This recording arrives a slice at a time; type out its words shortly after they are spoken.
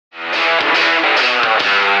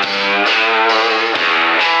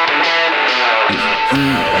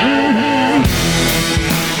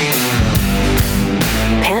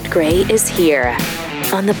day is here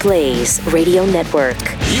on the Blaze Radio Network.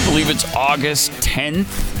 Can you believe it's August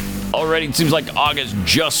 10th already? It seems like August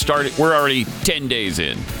just started. We're already 10 days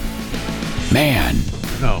in. Man.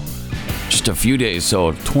 No. Just a few days,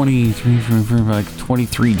 so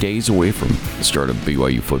 23 days away from the start of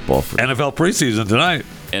BYU football. For NFL preseason tonight.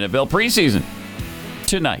 NFL preseason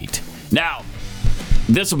tonight. Now,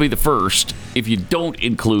 this will be the first if you don't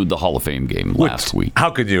include the Hall of Fame game last week.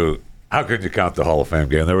 How could you count the Hall of Fame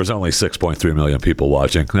game? There was only 6.3 million people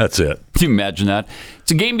watching. That's it. Can you imagine that?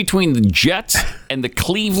 It's a game between the Jets and the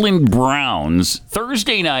Cleveland Browns.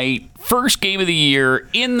 Thursday night, first game of the year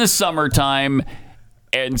in the summertime,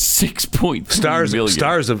 and 6.3 million.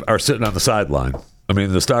 Stars are sitting on the sideline. I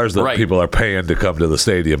mean, the stars that people are paying to come to the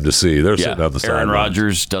stadium to see, they're sitting on the sideline. Aaron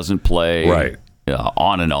Rodgers doesn't play. Right.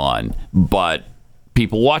 On and on. But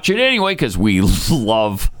people watch it anyway because we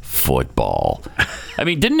love football. I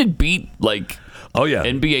mean, didn't it beat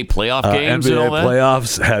NBA playoff games and all that? NBA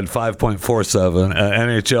playoffs had 5.47.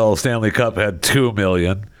 NHL Stanley Cup had 2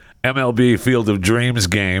 million. MLB Field of Dreams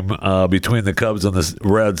game between the Cubs and the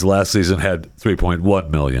Reds last season had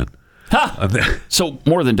 3.1 million. So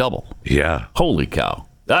more than double. Yeah. Holy cow.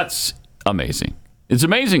 That's amazing. It's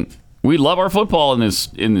amazing. We love our football in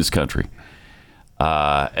this country.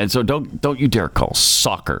 And so don't you dare call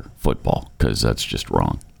soccer football, because that's just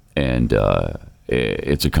wrong. And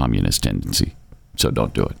it's a communist tendency. So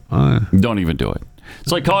don't do it. Don't even do it.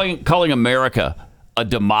 It's like calling America a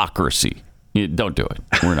democracy. Don't do it.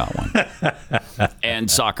 We're not one.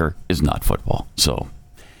 And soccer is not football. So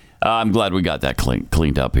I'm glad we got that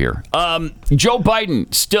cleaned up here. Joe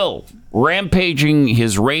Biden still rampaging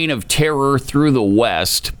his reign of terror through the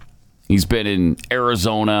West. He's been in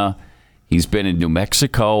Arizona. He's been in New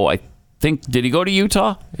Mexico. I think, did he go to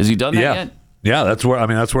Utah? Has he done that yet? Yeah, that's where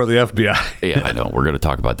the FBI. Yeah, I know. We're going to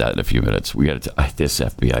talk about that in a few minutes. We got this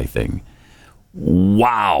FBI thing.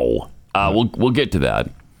 Wow. We'll get to that.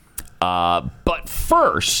 But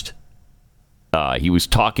first, he was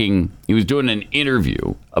doing an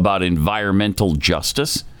interview about environmental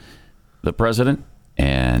justice, the president,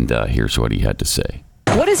 and here's what he had to say.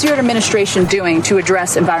 What is your administration doing to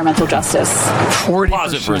address environmental justice? 40%.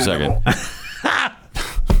 Pause it for a second.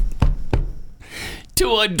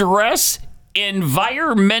 To address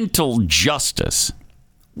environmental justice.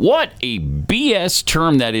 What a BS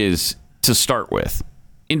term that is to start with.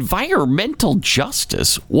 Environmental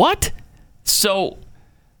justice? What? So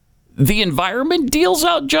the environment deals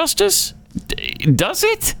out justice? Does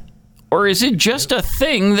it? Or is it just a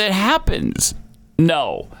thing that happens?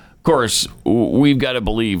 No. Of course, we've got to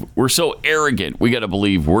believe, we're so arrogant, we got to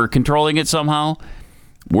believe we're controlling it somehow.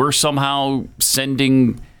 We're somehow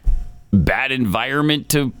sending bad environment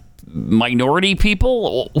to minority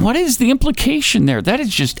people. What is the implication there? That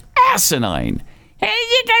is just asinine. What are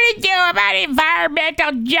you going to do about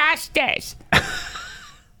environmental justice?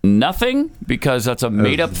 Nothing? Because that's a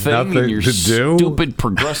made-up thing in your stupid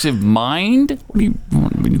progressive mind? What do you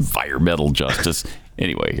want? Environmental justice?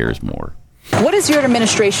 Anyway, here's more. What is your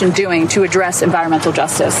administration doing to address environmental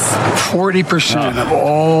justice? 40% of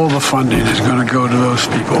all the funding is going to go to those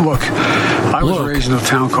people. Look, I was raised in a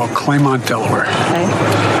town called Claymont, Delaware.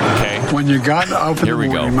 Okay. When you got up in the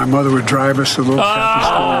morning, my mother would drive us to the little Catholic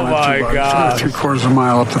school. Oh, my God. 3/4 of a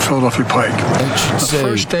mile up the Philadelphia Pike. The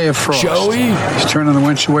first day of frost, he's turning the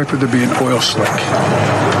windshield wiper to be an oil slick.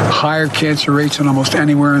 Higher cancer rates than almost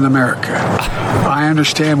anywhere in America. I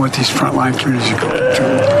understand what these frontline communities are going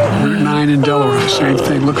through. Route 9 in Delaware, the same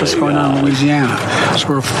thing. Look what's going on in Louisiana. So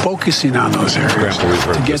we're focusing on those areas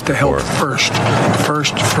to get the help first,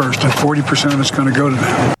 and 40% of it's going to go to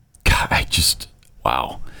them. God,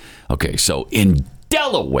 wow. Okay, so in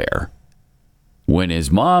Delaware, when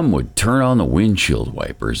his mom would turn on the windshield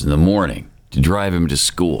wipers in the morning to drive him to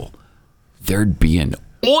school, there'd be an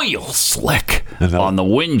oil slick on the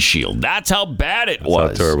windshield. That's how bad it was.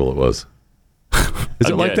 That's how terrible it was. Is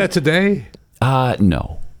it like that today?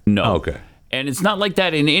 No. Oh, okay. And it's not like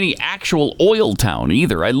that in any actual oil town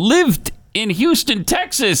either. I lived in Houston,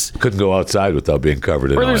 Texas. Couldn't go outside without being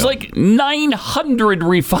covered in oil. Where there's like 900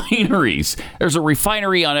 refineries. There's a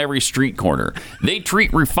refinery on every street corner. They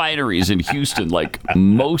treat refineries in Houston like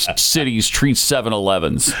most cities treat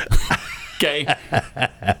 7-Elevens. Okay?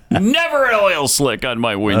 Never an oil slick on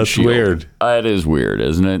my windshield. That's weird. It is weird,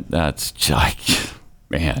 isn't it? That's just,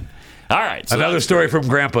 man. All right. So another story from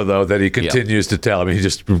Grandpa, though, that he continues to tell. I mean, he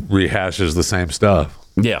just rehashes the same stuff.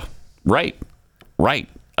 Yeah. Right.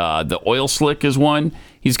 The oil slick is one.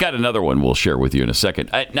 He's got another one we'll share with you in a second.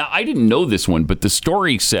 Now, I didn't know this one, but the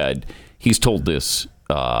story said he's told this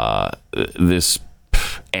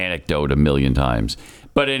anecdote a million times.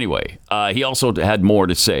 But anyway, he also had more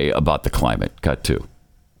to say about the climate. Cut 2.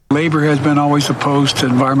 Labor has been always opposed to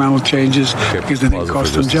environmental changes because they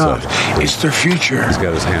cost them jobs. It's their future. He's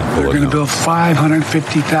got his hand full. They're going to build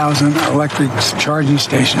 550,000 electric charging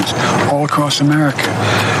stations all across America.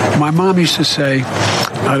 My mom used to say,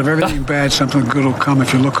 out of everything bad, something good will come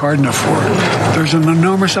if you look hard enough for it. There's an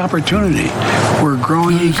enormous opportunity. We're a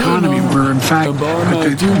growing economy. We're, in fact,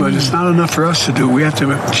 but it's not enough for us to do. We have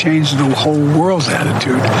to change the whole world's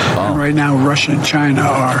attitude. And right now, Russia and China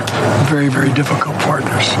are very, very difficult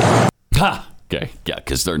partners. Ha! Okay, yeah,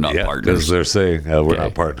 because they're not partners. Because they're saying we're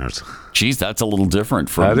not partners. Geez, that's a little different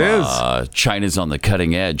from China's on the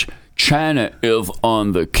cutting edge. China is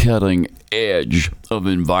on the cutting edge of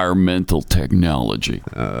environmental technology.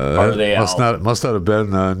 Are they must not have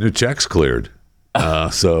been new checks cleared.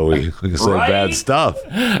 So we can say bad stuff.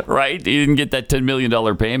 Right? He didn't get that $10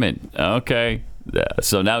 million payment. Okay.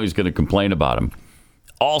 So now he's going to complain about him.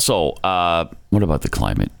 Also, what about the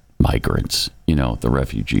climate? Migrants, the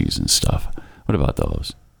refugees and stuff. What about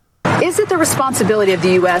those? Is it the responsibility of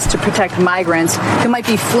the U.S. to protect migrants who might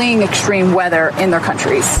be fleeing extreme weather in their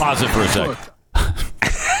countries? Pause it for a second.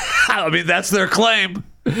 I mean, that's their claim.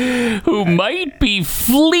 Who might be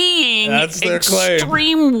fleeing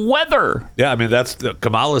extreme weather. Yeah, I mean,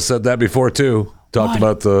 Kamala said that before, too. Talked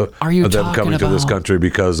about them coming to this country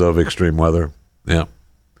because of extreme weather. Yeah.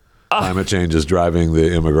 Climate change is driving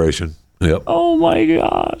the immigration. Yep. Oh, my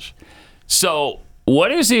gosh. So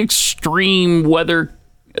what is the extreme weather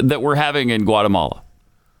that we're having in Guatemala,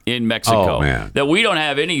 in Mexico, that we don't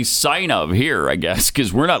have any sign of here, I guess,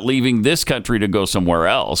 because we're not leaving this country to go somewhere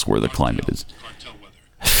else where the climate is.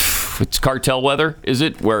 It's cartel weather, is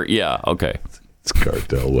it? Okay. It's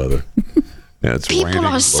cartel weather. Yeah, it's people raining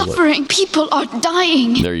are suffering. People are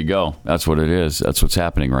dying. There you go. That's what it is. That's what's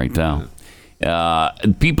happening right now.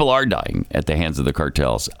 People are dying at the hands of the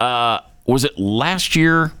cartels. Was it last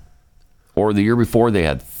year or the year before they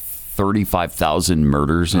had 35,000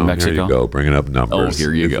 murders in Mexico? Here you go, bringing up numbers. Oh,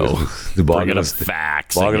 here you go. Bogging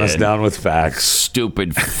facts. Bogging us down with facts.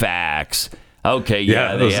 Stupid facts. Okay,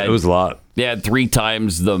 it was a lot. They had 3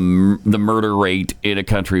 times the murder rate in a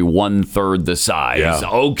country 1/3 the size. Yeah.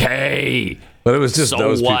 Okay. But it was just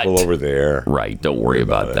those people over there. Right, don't worry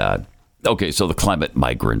about that. Okay, so the climate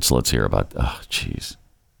migrants, let's hear about. Oh, jeez.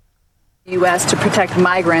 U.S. to protect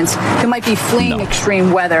migrants who might be fleeing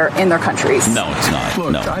extreme weather in their countries. No, it's not.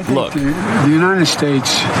 I think the United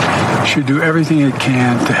States should do everything it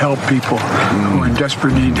can to help people who are in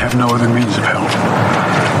desperate need and have no other means of help.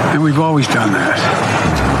 And we've always done that.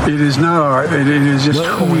 It is not it is just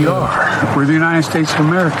who we are. We're the United States of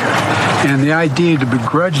America. And the idea to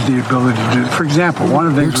begrudge the ability to do, for example, one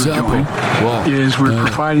of the things we're doing is we're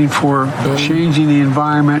providing for changing the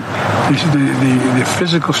environment, the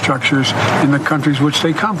physical structures in the countries which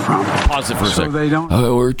they come from. Pause it for a second. They don't.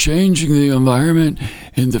 We're changing the environment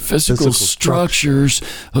and the physical structures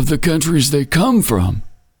of the countries they come from.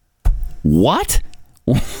 What?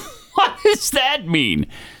 What does that mean?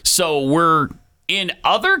 So we're in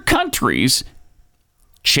other countries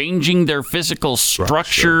changing their physical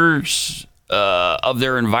structures of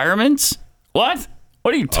their environments? What?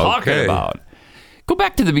 What are you talking about? Go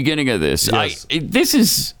back to the beginning of this. Yes. This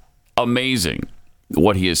is amazing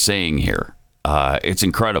what he is saying here. It's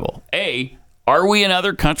incredible. Are we in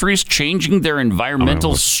other countries changing their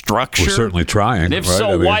environmental structure? We're certainly trying. And if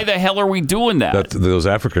so, why the hell are we doing that? Those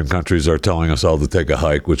African countries are telling us all to take a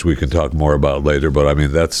hike, which we can talk more about later. But I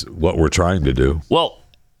mean, that's what we're trying to do. Well,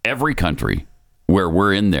 every country where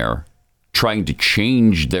we're in there trying to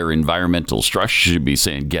change their environmental structure should be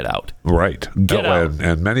saying, get out. Right. Get out.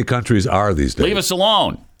 And many countries are these days. Leave us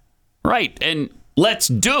alone. Right. And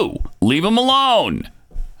leave them alone.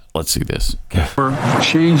 Let's see this. We're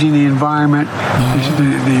changing the environment,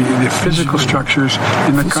 the physical structures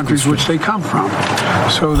in the countries which they come from.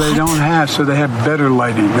 So they they have better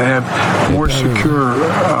lighting. They have more secure,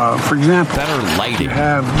 for example. Better lighting. You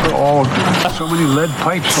have so many lead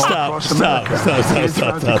pipes all across America.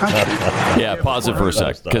 Stop. Yeah, pause it for a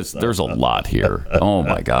sec, because there's a lot here. Oh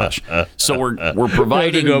my gosh. So we're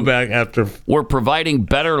providing. Go back after. We're providing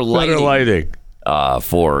better lighting.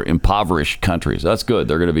 For impoverished countries. That's good.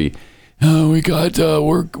 They're going to be.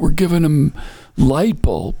 We're giving them light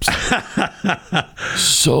bulbs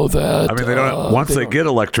so that. I mean, they don't. Once they get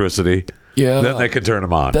electricity, then they can turn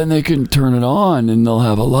them on. Then they can turn it on, and they'll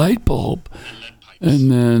have a light bulb.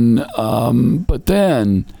 And then, but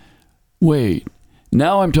then, wait.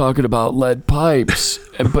 Now I'm talking about lead pipes,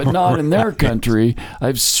 but not in their country.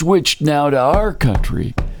 I've switched now to our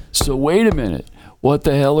country. So wait a minute. What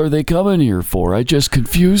the hell are they coming here for? I just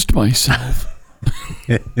confused myself.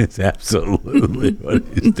 It's absolutely what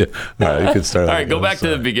he's doing. All right, you can start. All right, go back to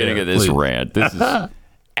the beginning of this rant. This is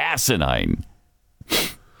asinine.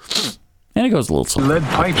 And it goes a little slow. Lead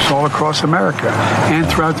pipes all across America and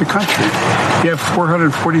throughout the country. You have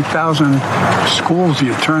 440,000 schools.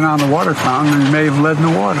 You turn on the water fountain and you may have lead in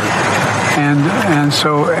the water. And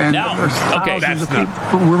so Now, there's okay, thousands that's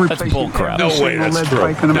of people. We're that's replacing bullcrap. every No way, single that's lead true.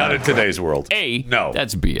 pipe in Not America. in today's world. No.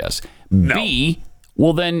 That's BS. No. B,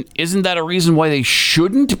 well then, isn't that a reason why they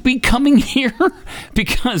shouldn't be coming here?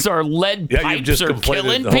 Because our lead Yeah, you've pipes just are completed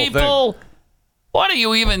killing the whole people? Why do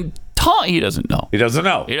you even talk? He doesn't know. He doesn't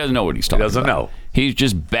know. He doesn't know what he's talking about. doesn't know. He's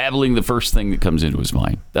just babbling the first thing that comes into his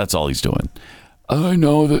mind. That's all he's doing. I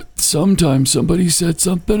know that sometimes somebody said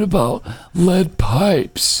something about lead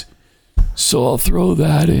pipes, so I'll throw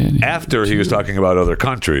that in. After he was talking about other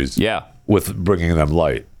countries, Yeah. with bringing them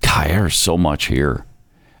light. God, there's so much here.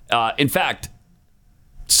 In fact,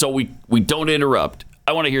 so we don't interrupt.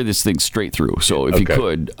 I want to hear this thing straight through. So if you Okay.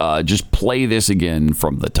 could, just play this again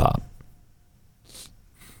from the top.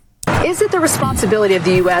 Is it the responsibility of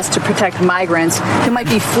the U.S. to protect migrants who might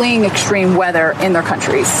be fleeing extreme weather in their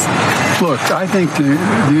countries? Look, I think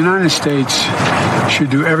the United States should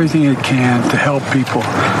do everything it can to help people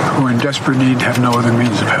who are in desperate need and have no other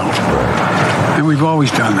means of help. And we've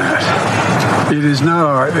always done that. It is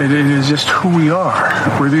not it is just who we are.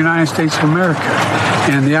 We're the United States of America.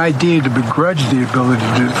 And the idea to begrudge the ability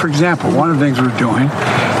to do, for example, one of the things we're doing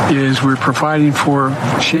is we're providing for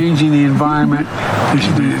changing the environment,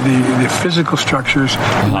 the physical structures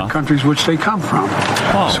in the countries which they come from.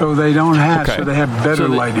 So they don't have, Okay. so they have better So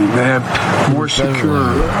lighting. They have more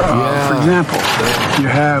secure, for example, you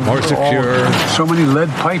have More secure. so many lead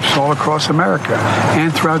pipes all across America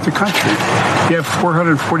and throughout the country. You have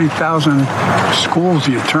 440,000 schools.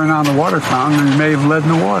 You turn on the water fountain and you may have lead in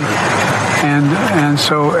the water. And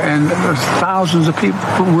so there's thousands of people.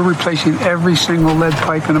 We're replacing every single lead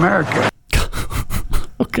pipe in America.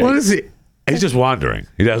 Okay. What is he? He's just wandering.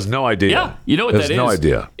 He has no idea. Yeah, you know what There's that is? no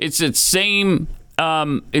idea. It's the same.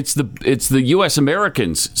 It's the U.S.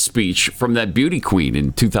 Americans speech from that beauty queen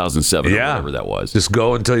in 2007 or Yeah. whatever that was. Just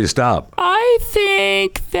go until you stop. I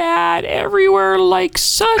think that everywhere, like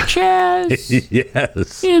such as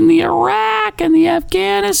Yes. in the Iraq and the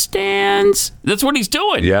Afghanistans, that's what he's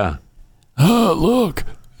doing. Yeah. Look,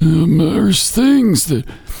 there's things that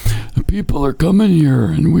people are coming here,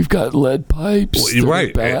 and we've got lead pipes. Well, you're that are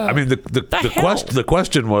right. bad. I mean, hell? the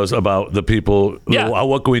question was about the people. Yeah.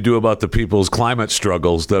 What can we do about the people's climate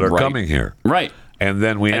struggles that are Right. coming here? Right. And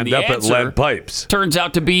then we And end the up at answer lead pipes. turns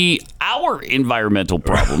out to be our environmental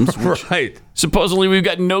problems. which Right. Supposedly, we've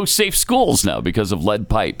got no safe schools now because of lead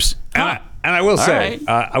pipes. And I will say,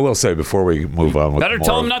 right. I will say before we move on with Better more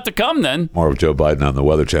tell of- them not to come then. more of Joe Biden on the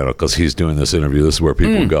Weather Channel because he's doing this interview. This is where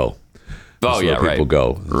people go. Oh, This is yeah, where people right.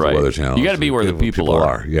 go. This is the Right. Weather Channel. You gotta be where the people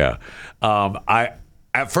are. Yeah.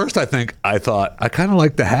 At first, I thought I kind of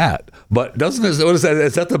like the hat, but doesn't it? What is that?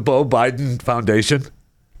 Is that the Beau Biden Foundation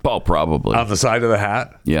Oh, probably. on the side of the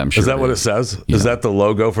hat? Yeah, I'm sure Is that it what is. it says? Yeah. Is that the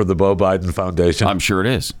logo for the Beau Biden Foundation? I'm sure it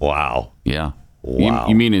is. Wow. Yeah. Wow.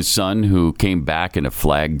 You mean his son who came back in a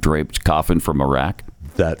flag-draped coffin from Iraq?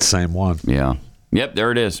 That same one. Yeah. Yep,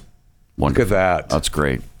 there it is. Look at that. That's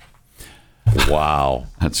great. Wow.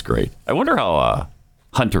 That's great. I wonder how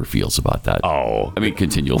Hunter feels about that. Oh. I mean,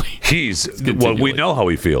 continually. Well, we know how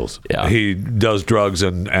he feels. Yeah. He does drugs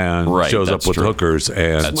and Right, shows up that's with true. hookers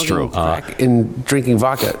and That's true. In drinking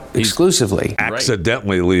vodka exclusively.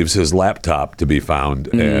 accidentally leaves his laptop to be found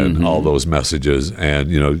Mm-hmm. and all those messages.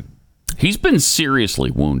 And, He's been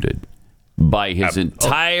seriously wounded by his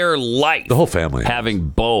entire life. the whole family has. having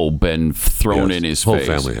Bo been thrown Yes, in his whole face.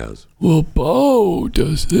 family has. well, Bo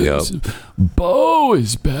does this. Bo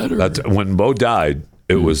is better. That's when Bo died.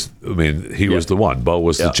 It was, he was the one. Bo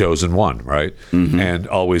was the chosen one, right? And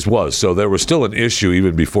always was. So there was still an issue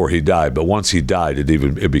even before he died. But once he died,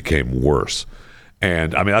 it became worse.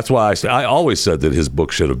 And that's why I always said that his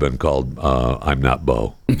book should have been called "I'm Not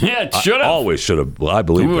Bo." Yeah, it should have. Always should have. Well, I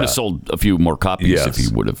believe We would that. have sold a few more copies Yes. if he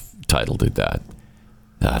would have titled it that.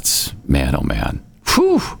 That's, man, oh man.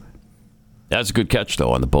 Whew. That's a good catch,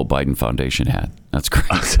 though, on the Beau Biden Foundation hat. That's great.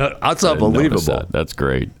 That's I didn't notice unbelievable. that. That's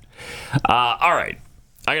great. All right.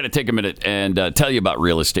 I got to take a minute and tell you about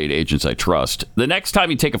real estate agents I trust. The next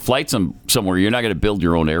time you take a flight somewhere, you're not going to build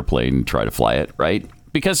your own airplane and try to fly it, right?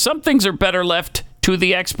 Because some things are better left to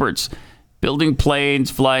the experts. Building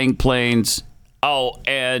planes, flying planes,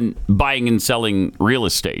 and buying and selling real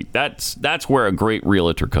estate. That's where a great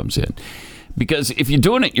realtor comes in. Because if you're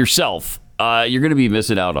doing it yourself, you're going to be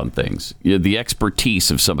missing out on things. The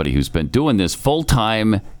expertise of somebody who's been doing this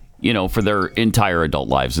full-time for their entire adult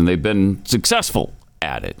lives, and they've been successful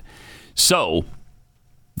at it. So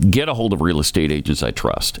get a hold of Real Estate Agents I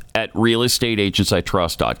Trust at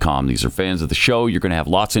realestateagentsitrust.com. These are fans of the show. You're going to have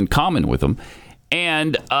lots in common with them.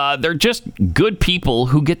 And they're just good people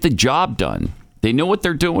who get the job done. They know what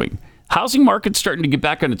they're doing. Housing market's starting to get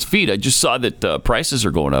back on its feet. I just saw that prices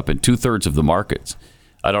are going up in 2/3 of the markets.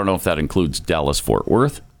 I don't know if that includes Dallas-Fort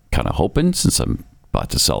Worth. Kind of hoping, since I'm about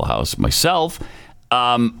to sell a house myself.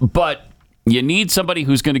 But you need somebody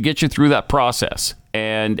who's going to get you through that process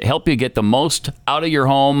and help you get the most out of your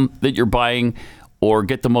home that you're buying, or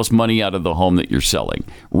get the most money out of the home that you're selling.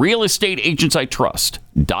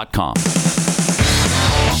 realestateagentsitrust.com.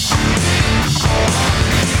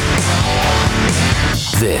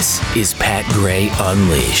 This is Pat Gray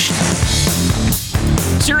Unleashed.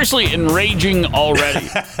 Seriously enraging already.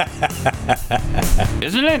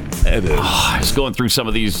 Isn't it? It is. I was going through some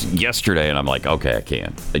of these yesterday, and I'm like, okay, I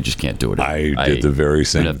can't. I just can't do it. I did the very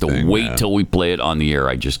same thing. I have to thing, wait till we play it on the air.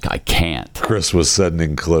 I can't. Chris was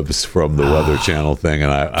sending clips from the Weather Channel thing,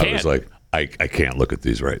 and I was like, I can't look at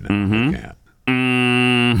these right now. I can't.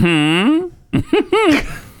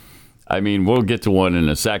 I mean, we'll get to one in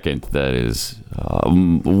a second that is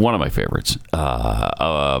one of my favorites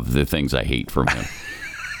of the things I hate from him.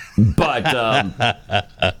 But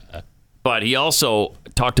he also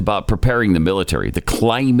talked about preparing the military, the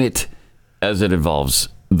climate as it involves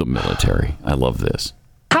the military. I love this.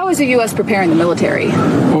 How is the U.S. preparing the military?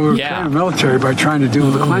 Well, we're preparing the military by trying to deal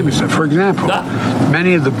with the climate stuff. For example,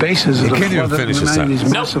 many of the bases that are flooded in the 90s,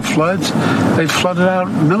 massive floods, they flooded out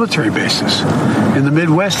military bases in the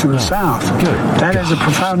Midwest and the South. That has a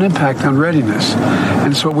profound impact on readiness.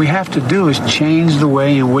 And so what we have to do is change the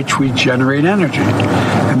way in which we generate energy.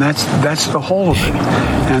 And that's the whole of it.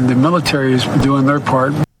 And the military is doing their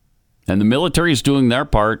part. And the military is doing their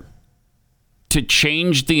part to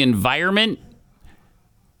change the environment.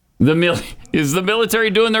 Is the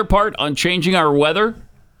military doing their part on changing our weather?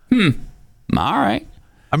 All right.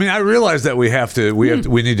 I mean, I realize that we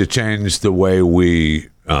need to change the way we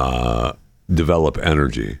develop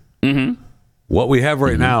energy. Mm-hmm. What we have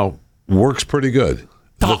right now works pretty good.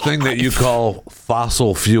 The thing that you call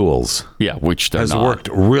fossil fuels, which has worked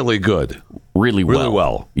really good. Really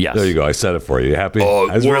well. Yes. There you go. I said it for you. You happy?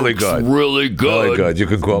 It's really good. Really good. Really good. You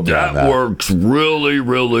can quote me on that. That works really,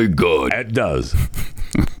 really good. It does.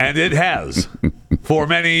 And it has for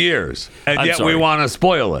many years. And yet we want to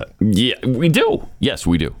spoil it. Yeah, we do. Yes,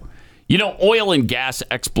 we do. Oil and gas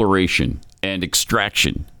exploration and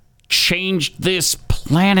extraction changed this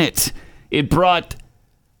planet. It brought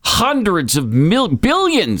hundreds of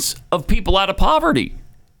billions of people out of poverty.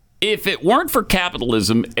 If it weren't for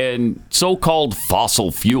capitalism and so-called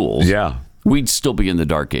fossil fuels, we'd still be in the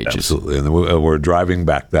dark ages. Absolutely. And we're driving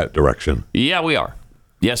back that direction. Yeah, we are.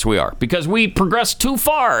 Yes, we are. Because we progressed too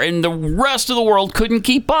far and the rest of the world couldn't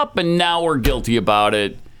keep up, and now we're guilty about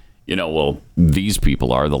it. These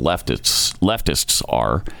people are, the leftists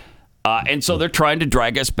are. And so they're trying to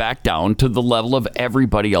drag us back down to the level of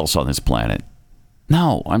everybody else on this planet.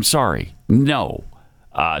 No, I'm sorry. No.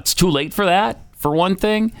 It's too late for that, for one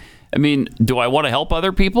thing. I mean, do I want to help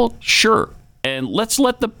other people? Sure. And let's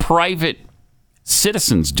let the private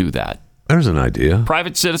citizens do that. There's an idea.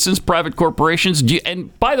 Private citizens, private corporations.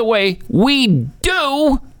 And by the way, we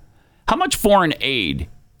do. How much foreign aid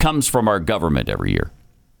comes from our government every year?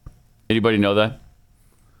 Anybody know that?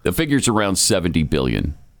 The figure's around 70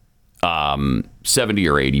 billion. 70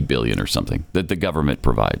 or 80 billion or something that the government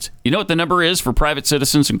provides. You know what the number is for private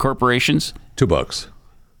citizens and corporations? $2.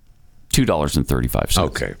 $2.35.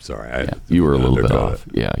 Okay, sorry. You were a little bit off.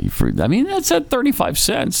 Yeah, that's at 35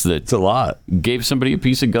 cents. That's a lot. Gave somebody a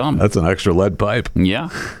piece of gum. That's an extra lead pipe. Yeah.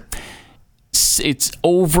 It's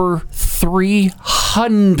over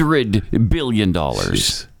 $300 billion.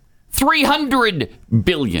 Jeez. $300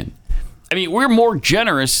 billion. I mean, we're more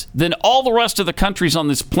generous than all the rest of the countries on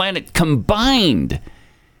this planet combined.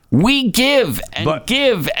 We give and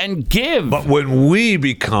give and give. But when we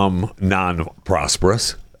become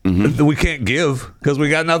non-prosperous, we can't give because we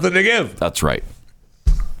got nothing to give. That's right.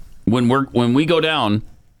 When we go down,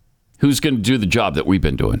 who's going to do the job that we've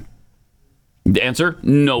been doing? The answer?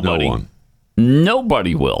 Nobody. No one.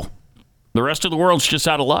 Nobody will. The rest of the world's just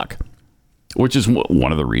out of luck, which is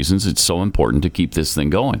one of the reasons it's so important to keep this thing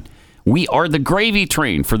going. We are the gravy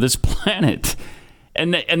train for this planet.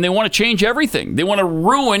 And they want to change everything. They want to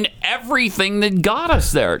ruin everything that got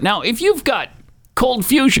us there. Now, if you've got cold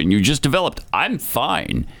fusion you just developed, I'm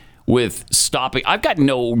fine with stopping. I've got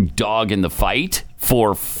no dog in the fight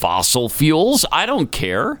for fossil fuels. I don't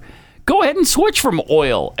care. Go ahead and switch from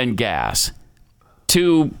oil and gas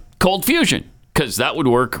to cold fusion, because that would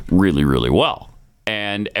work really, really well.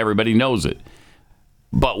 And everybody knows it.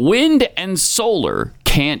 But wind and solar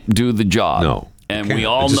can't do the job. No. And we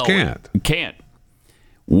all know it can't.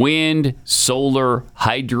 Wind, solar,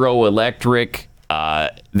 hydroelectric,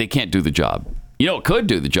 they can't do the job. You know, it could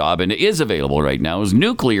do the job, and it is available right now, is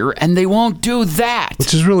nuclear, and they won't do that.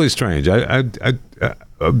 Which is really strange.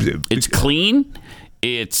 It's clean.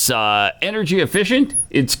 It's energy efficient.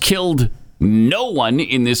 It's killed no one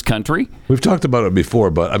in this country. We've talked about it before,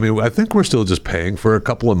 but I mean, I think we're still just paying for a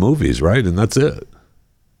couple of movies, right? And that's it.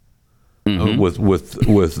 With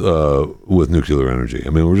nuclear energy. I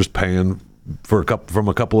mean, we're just paying for from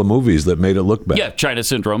a couple of movies that made it look bad. Yeah, China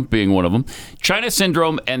Syndrome being one of them. China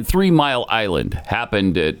Syndrome and 3 Mile Island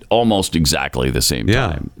happened at almost exactly the same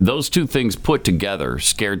time. Those two things put together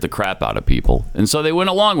scared the crap out of people. And so they went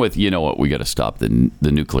along with, you know what, we got to stop the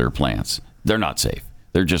nuclear plants. They're not safe.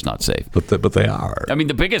 They're just not safe. But they are. I mean,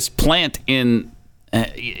 the biggest plant in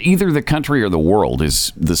either the country or the world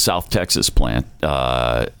is the South Texas plant,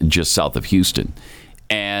 just south of Houston.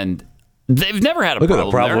 And they've never had a problem. Look at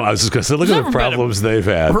the problem. There. I was just going to say, look at the problems they've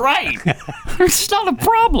had. Right. It's not a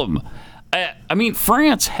problem. I mean,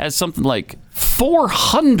 France has something like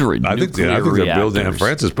 400 nuclear I think they're reactors. building, and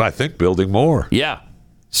France is, I think, building more. Yeah.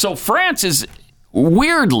 So France is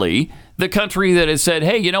weirdly the country that has said,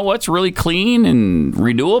 hey, you know what's really clean and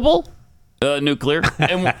renewable? Nuclear.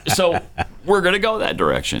 And so we're going to go that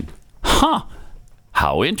direction. Huh.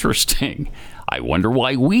 How interesting. I wonder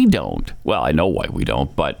why we don't. Well, I know why we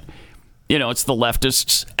don't, but, you know, it's the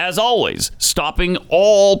leftists, as always, stopping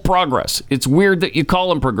all progress. It's weird that you call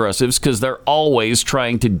them progressives because they're always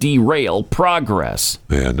trying to derail progress.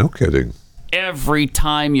 Yeah, no kidding. Every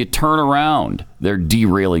time you turn around, they're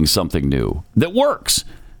derailing something new that works.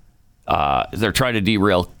 They're trying to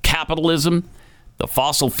derail capitalism, the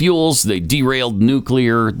fossil fuels. They derailed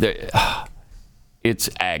nuclear. It's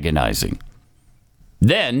agonizing.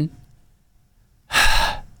 Then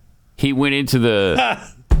he went into the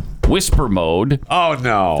whisper mode. Oh,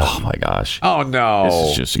 no. Oh, my gosh. Oh, no.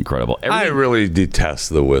 This is just incredible. I really detest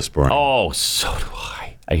the whispering. Oh, so do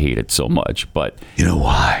I. I hate it so much, but... You know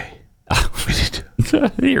why?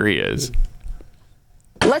 Here he is.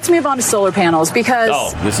 Let's move on to solar panels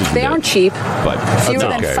because they aren't cheap. But fewer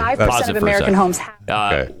than 5% of American homes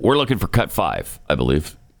have. We're looking for cut 5, I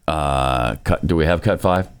believe. Do we have cut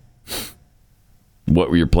 5?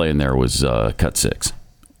 What you're playing there was cut 6.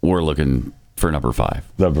 We're looking for number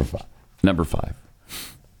 5. Number 5.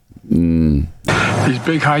 These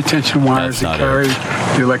big high-tension wires that carry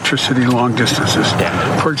the electricity long distances.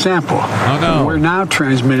 For example, we're now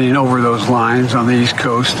transmitting over those lines on the East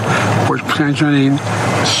Coast. We're transmitting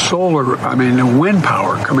wind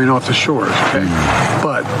power coming off the shores. Okay,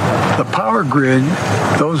 but the power grid,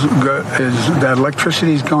 that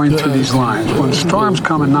electricity is going through these lines. When storms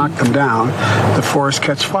come and knock them down, the forests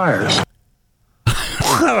catch fires.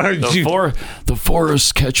 The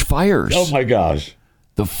forests catch fires. Oh my gosh.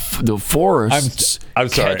 The forests I'm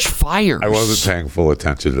sorry. catch fires. I wasn't paying full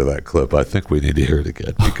attention to that clip. I think we need to hear it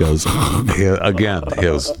again because, he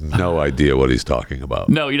has no idea what he's talking about.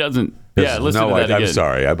 No, he doesn't. Yeah, listen to that again. I'm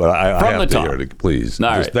sorry, but I have to hear it, please.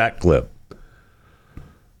 Just that clip.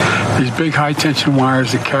 These big high-tension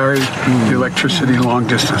wires that carry the electricity long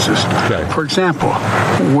distances. Okay. For example,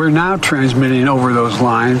 we're now transmitting over those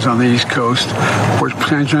lines on the East Coast. We're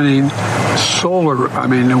transmitting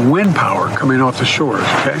wind power coming off the shores.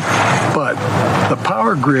 Okay, but the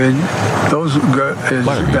power grid,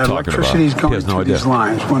 that electricity is going through these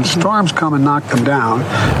lines. When storms come and knock them down,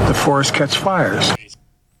 the forests catch fires.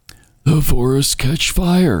 The forests catch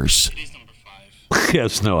fires. He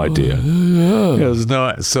has no idea. He has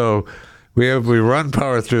no. So we run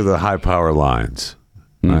power through the high power lines,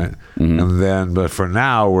 right? Mm-hmm. And then, but for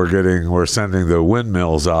now, we're sending the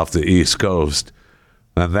windmills off the East Coast,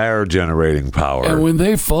 and they're generating power. And when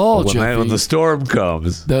they fall, when the storm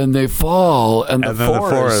comes, then they fall, and the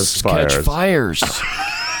forests catch fires.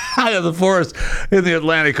 The forest in the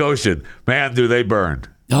Atlantic Ocean, man, do they burn?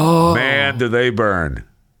 Oh, man, do they burn?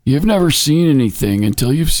 You've never seen anything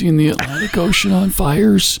until you've seen the Atlantic Ocean on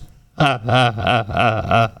fires. All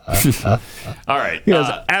right. He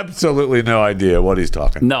has absolutely no idea what he's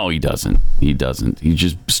talking. No, he doesn't. He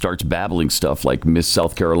just starts babbling stuff like Miss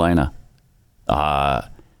South Carolina.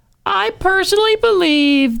 I personally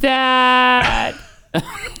believe that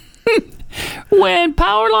when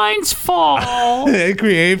power lines fall, they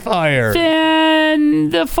create fire. Then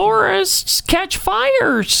the forests catch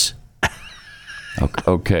fires.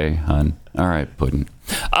 Okay, hon. All right, Puddin'.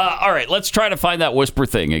 All right, let's try to find that whisper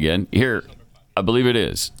thing again. Here, I believe it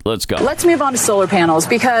is. Let's go. Let's move on to solar panels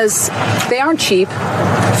because they aren't cheap.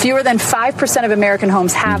 Fewer than 5% of American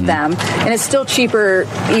homes have them, and it's still cheaper,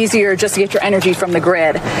 easier just to get your energy from the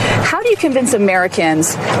grid. How do you convince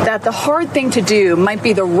Americans that the hard thing to do might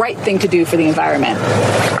be the right thing to do for the environment?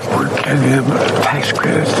 We're getting them tax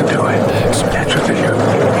credits to do it. That's what they do.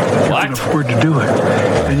 You can afford to do it,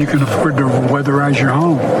 and you can afford to weatherize your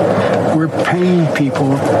home. We're paying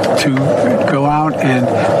people to go out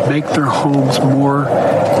and make their homes more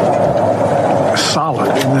solid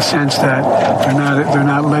in the sense that they're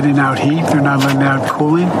not letting out heat, they're not letting out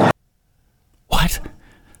cooling. What?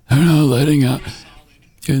 They're not letting out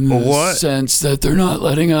in the sense that they're not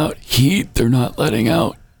letting out heat, they're not letting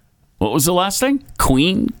out. What was the last thing?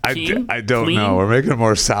 Queen? I don't know. We're making it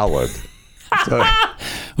more solid. So,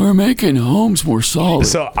 we're making homes more solid.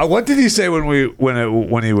 So, what did he say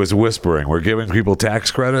when he was whispering? We're giving people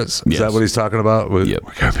tax credits. Is that what he's talking about? Yep.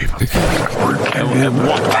 We're giving people them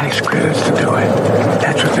tax credits to do it.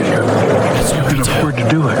 That's what they do. You can afford to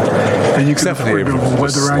do it, and you can afford to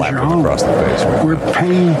weatherize your home. Right? We're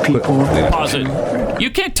paying people. Pause it.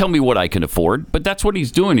 You can't tell me what I can afford, but that's what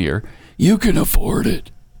he's doing here. You can afford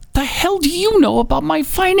it. The hell do you know about my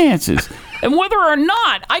finances? And whether or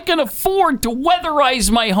not I can afford to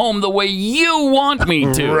weatherize my home the way you want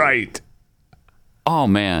me to. Right. Oh,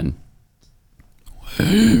 man.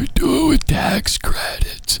 Do it with tax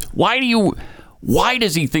credits. Why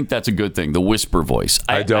does he think that's a good thing? The whisper voice.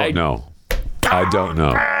 I don't know. I don't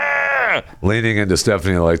know. Leaning into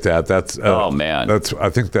Stephanie like that, that's... oh, man. I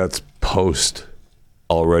think that's post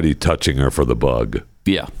already touching her for the bug.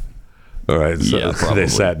 Yeah. All right, so yeah, they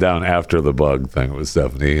sat down after the bug thing with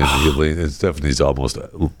Stephanie, and Stephanie's almost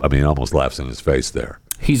laughs in his face there.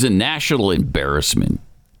 He's a national embarrassment,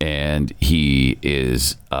 and he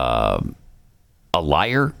is a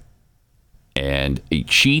liar, and a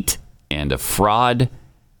cheat, and a fraud,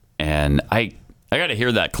 and I got to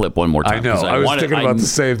hear that clip one more time. I know. I was thinking about the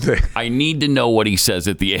same thing. I need to know what he says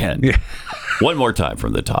at the end. Yeah. One more time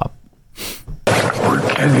from the top. We're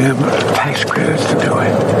getting them tax credits to do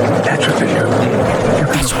it. That's what they do. You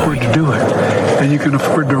can afford to do it, and you can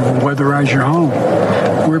afford to weatherize your home.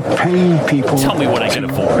 We're paying people. Tell me what I can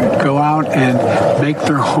afford. Go out and make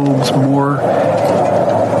their homes more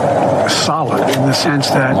solid in the sense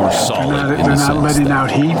that they're not letting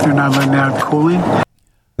out heat, they're not letting out cooling.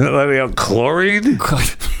 They're not letting out chlorine?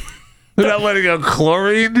 They're not letting out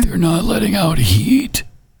chlorine? They're not letting out heat.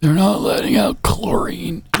 They're not letting out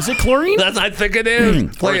chlorine. Is it chlorine? I think it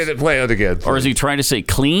is. Play it again. Please. Or is he trying to say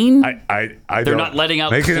clean? They're not letting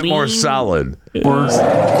out making clean? it more solid. Or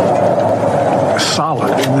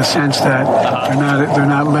solid in the sense that they're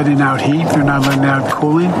not letting out heat, they're not letting out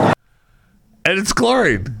cooling. And it's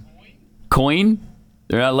chlorine. Coin?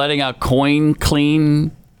 They're not letting out coin, clean,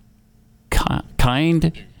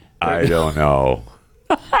 kind? I don't know.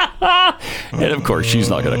 And of course, she's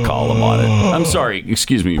not going to call him on it. I'm sorry.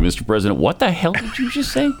 Excuse me, Mr. President. What the hell did you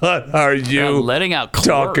just say? What are you letting out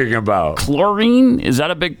talking about? Chlorine? Is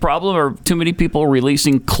that a big problem? Or too many people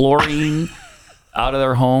releasing chlorine out of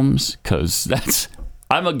their homes? Because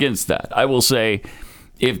I'm against that. I will say,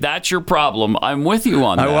 if that's your problem, I'm with you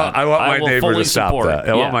on that. I want my neighbor to stop that.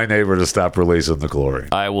 I want my neighbor to stop releasing the chlorine.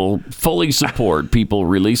 I will fully support people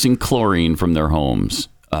releasing chlorine from their homes.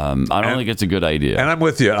 I don't think it's a good idea. And I'm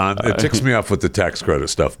with you on it. Ticks me off with the tax credit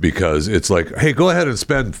stuff because it's like, hey, go ahead and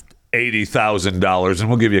spend $80,000 and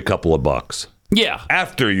we'll give you a couple of bucks. Yeah.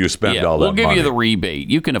 After you spend all that money. We'll give you the rebate.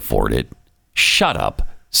 You can afford it. Shut up.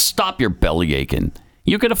 Stop your belly aching.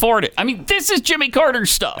 You can afford it. I mean, this is Jimmy Carter's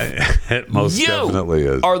stuff. It most definitely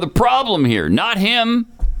is. You are the problem here, not him.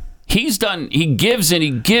 He gives and he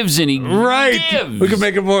gives and he gives. We can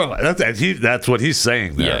make it more. That's what he's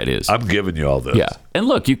saying there. Yeah, it is. I'm giving you all this. Yeah. And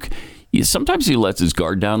look, sometimes he lets his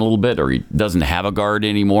guard down a little bit or he doesn't have a guard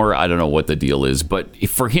anymore. I don't know what the deal is. But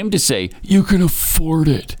for him to say, you can afford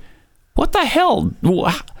it. What the hell? Who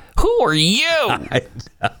are you? I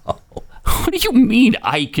know. What do you mean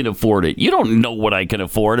I can afford it? You don't know what I can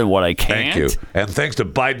afford and what I can't. Thank you. And thanks to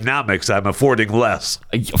Bidenomics, I'm affording less.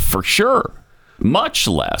 For sure. Much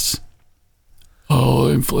less. Oh,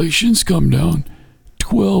 inflation's come down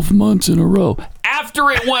 12 months in a row. After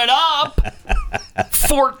it went up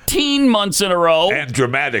 14 months in a row. And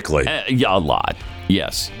dramatically. A lot.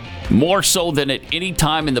 Yes. More so than at any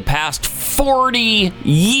time in the past 40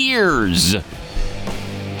 years.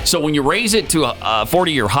 So when you raise it to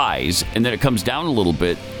 40-year highs and then it comes down a little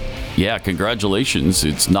bit, yeah, congratulations.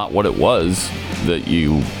 It's not what it was that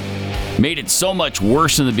you made it so much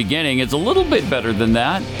worse in the beginning. It's a little bit better than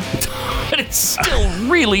that, but it's still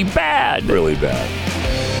really bad. Really bad.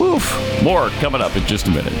 Woof. More coming up in just a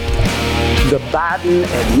minute. The Biden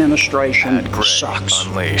administration sucks.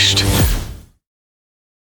 Unleashed.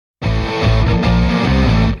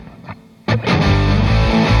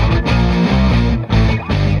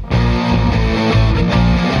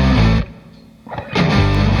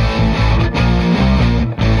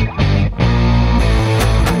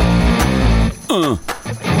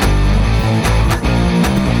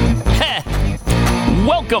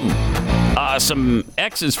 Welcome. Some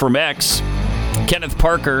X's from X. Kenneth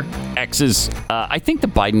Parker, X's. I think the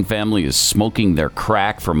Biden family is smoking their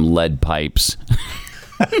crack from lead pipes.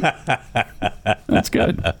 That's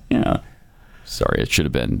good. Yeah. Sorry, it should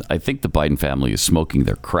have been. I think the Biden family is smoking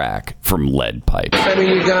their crack from lead pipes. I mean,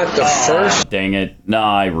 you got the first. Dang it. No,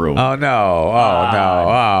 I ruined it. Oh, no.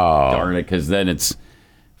 Oh. Darn it, because then it's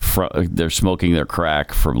they're smoking their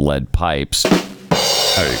crack from lead pipes.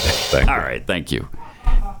 Thank you. All right, thank you.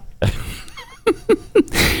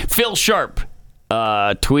 Phil Sharp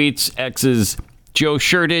tweets X's. Joe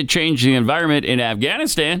sure did change the environment in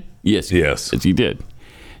Afghanistan. Yes, he did.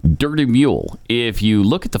 Dirty Mule. If you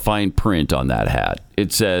look at the fine print on that hat,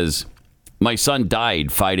 it says, "My son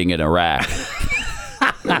died fighting in Iraq."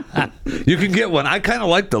 You can get one. I kind of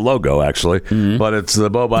like the logo, actually, but it's the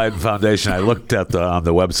Beau Biden Foundation. I looked at on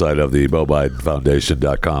the website of the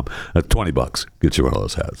BeauBidenFoundation.com. $20. Get you one of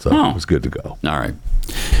those hats. So it was good to go. All right.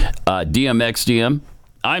 DMXDM.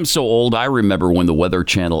 I'm so old, I remember when the Weather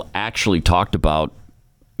Channel actually talked about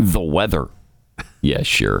the weather. Yeah,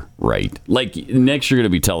 sure. Right. Like, next you're going to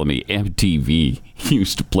be telling me MTV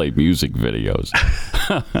used to play music videos.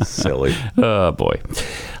 Silly. Oh, boy.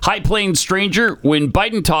 High Plains Stranger. When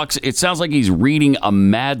Biden talks, it sounds like he's reading a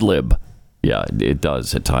Mad Lib. Yeah, it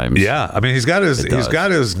does at times. Yeah. I mean, he's got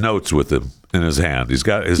his notes with him in his hand. He's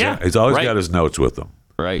always got his notes with him.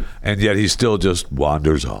 Right. And yet he still just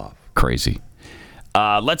wanders off. Crazy.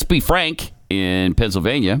 Let's be frank. In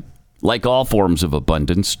Pennsylvania, like all forms of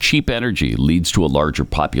abundance, cheap energy leads to a larger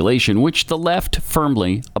population, which the left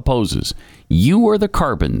firmly opposes. You are the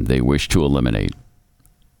carbon they wish to eliminate.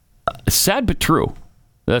 Sad but true.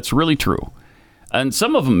 That's really true. And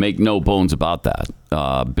some of them make no bones about that.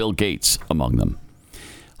 Bill Gates among them.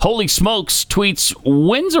 Holy Smokes tweets,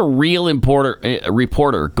 when's a real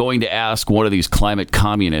reporter going to ask one of these climate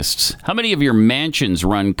communists, how many of your mansions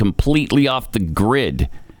run completely off the grid?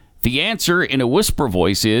 The answer in a whisper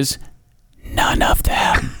voice is, none of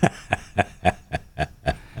them.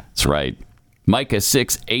 That's right. Micah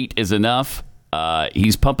 6:8 is enough.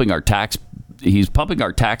 He's pumping our tax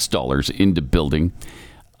dollars into building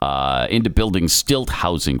stilt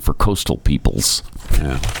housing for coastal peoples.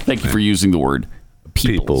 Yeah. Thank you for using the word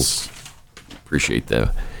peoples. Appreciate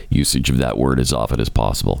the usage of that word as often as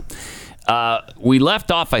possible. We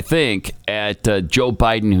left off, I think, at Joe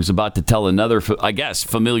Biden, who's about to tell another, I guess,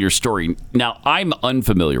 familiar story. Now, I'm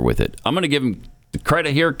unfamiliar with it. I'm going to give him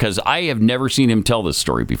credit here because I have never seen him tell this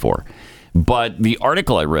story before. But the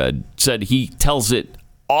article I read said he tells it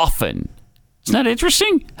often. Isn't that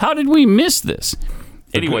interesting? How did we miss this?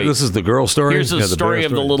 Anyway, this is the girl story? Here's the story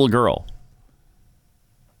of the little girl.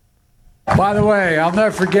 By the way, I'll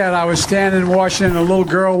never forget, I was standing in Washington, a little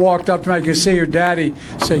girl walked up to me. I could see her daddy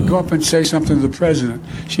say, go up and say something to the president.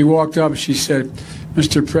 She walked up and she said,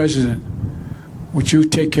 Mr. President, would you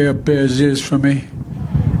take care of Bear's ears for me?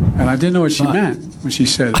 And I didn't know what she meant when she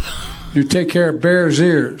said it. You take care of Bear's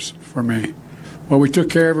ears for me. Well, we took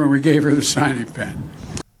care of her and we gave her the signing pen.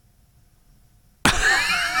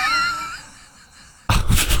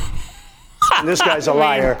 This guy's a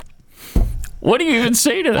liar. What do you even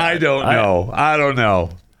say to that? I don't know. I don't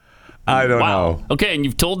know. Okay, and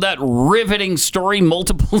you've told that riveting story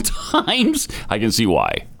multiple times. I can see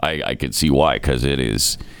why. I can see why, because it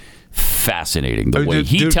is fascinating the way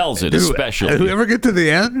he tells it, especially. Did we ever get to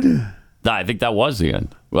the end? I think that was the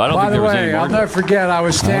end. Well, I don't By think the there was way, any more. I'll never forget, I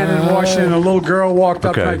was standing in Washington, a little girl walked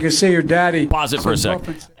up and I could see her daddy. Pause it for a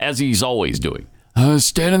second, as he's always doing. I was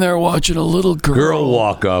standing there watching a little girl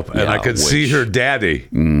walk up, and I could see her daddy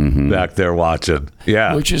back there watching.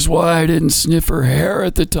 Yeah. Which is why I didn't sniff her hair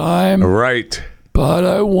at the time. Right. But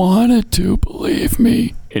I wanted to, believe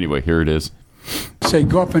me. Anyway, here it is. Say,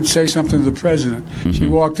 go up and say something to the president. She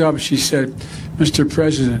walked up and she said, Mr.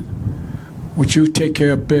 President, would you take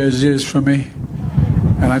care of Bear's ears for me?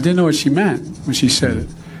 And I didn't know what she meant when she said it.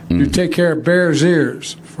 You take care of Bear's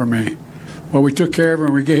ears for me. Well, we took care of her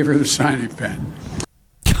and we gave her the signing pen.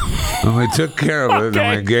 And we took care of it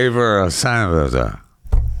and we gave her a sign of it.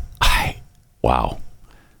 Wow.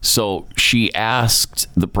 So she asked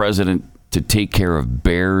the president to take care of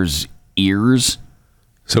Bear's ears.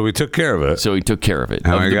 So we took care of it. So he took care of it.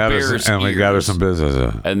 And, we got her some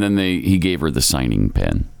business. And then he gave her the signing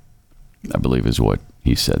pen, I believe is what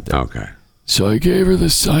he said there. Okay. So I gave her the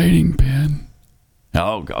signing pen.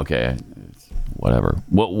 Oh, okay. Whatever.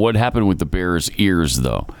 What happened with the bear's ears,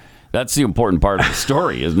 though? That's the important part of the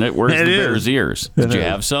story, isn't it? Where's the bear's ears? Did you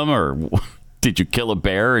have some, or did you kill a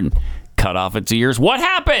bear and cut off its ears? What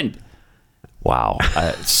happened? Wow.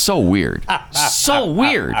 So weird. So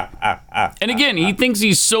weird. And again, he thinks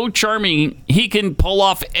he's so charming, he can pull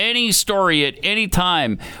off any story at any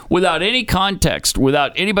time without any context,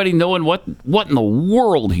 without anybody knowing what in the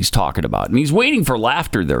world he's talking about. And he's waiting for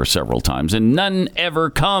laughter there several times, and none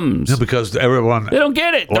ever comes. Yeah, because everyone... They don't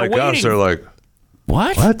get it. They're like waiting. us, they're like,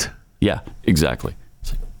 what? What? Yeah, exactly.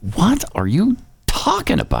 It's like, what are you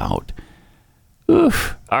talking about?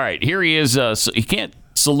 Oof. All right, here he is. So he can't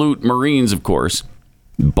salute Marines, of course,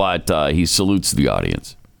 but he salutes the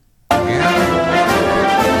audience.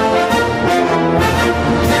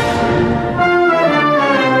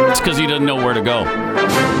 It's because he doesn't know where to go.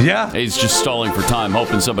 Yeah. He's just stalling for time,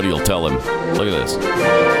 hoping somebody will tell him. Look at this.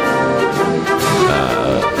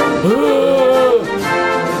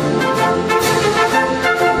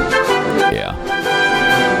 Yeah.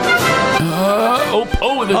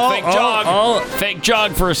 The fake jog. Fake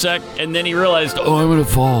jog for a sec, and then he realized, I'm going to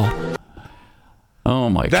fall. Oh,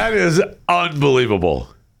 my God. That is unbelievable.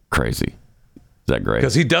 Crazy. Is that great?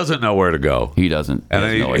 Because he doesn't know where to go. He doesn't. And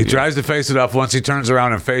then he tries to face it up. Once he turns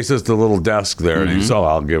around and faces the little desk there, and he's,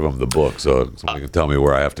 I'll give him the book so somebody can tell me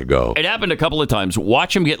where I have to go. It happened a couple of times.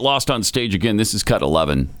 Watch him get lost on stage again. This is cut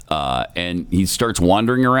 11. And he starts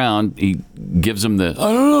wandering around. He gives him the,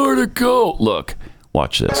 I don't know where to go. Look,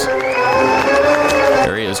 watch this.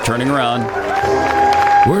 There he is, turning around.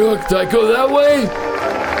 Did I go that way?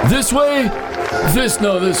 This way? This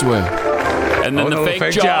way. And then the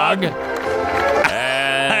fake jog.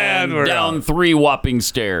 And down 3 whopping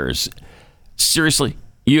stairs. Seriously,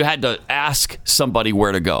 you had to ask somebody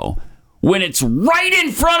where to go. When it's right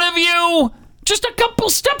in front of you, just a couple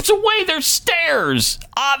steps away, there's stairs.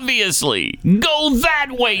 Obviously. Go that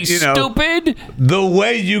way, stupid. The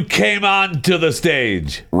way you came onto the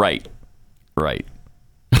stage. Right.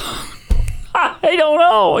 I don't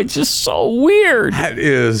know. It's just so weird. That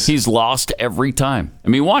is. He's lost every time. I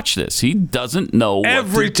mean, watch this. He doesn't know what to do.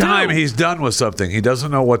 Every time he's done with something, he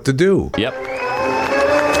doesn't know what to do. Yep.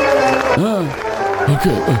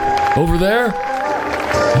 Okay. Over there?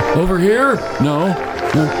 Over here? No.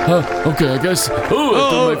 Okay, I guess.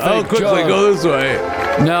 Quickly, go this way.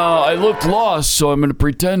 Now, I look lost, so I'm going to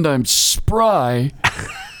pretend I'm spry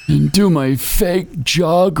and do my fake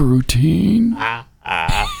jog routine.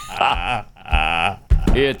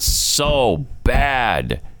 It's so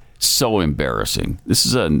bad. So embarrassing. This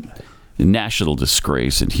is a national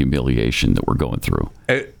disgrace and humiliation that we're going through.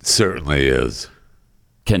 It certainly is.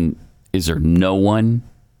 Is there no one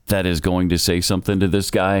that is going to say something to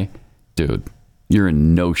this guy? Dude, you're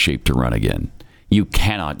in no shape to run again. You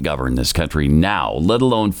cannot govern this country now, let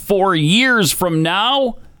alone 4 years from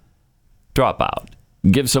now. Drop out.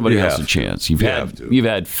 Give somebody else a chance. You've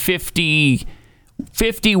had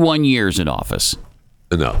 51 years in office.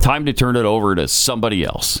 Enough. Time to turn it over to somebody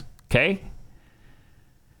else. Okay?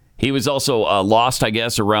 He was also lost, I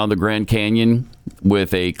guess, around the Grand Canyon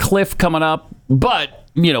with a cliff coming up. But,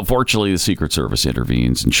 fortunately, the Secret Service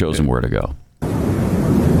intervenes and shows him where to go.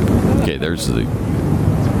 Okay, there's the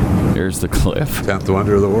cliff. 10th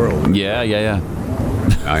wonder of the world. Yeah.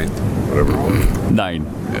 9th, whatever it was. 9.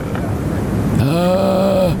 Yeah.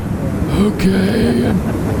 Okay.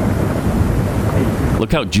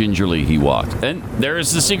 Look how gingerly he walked. And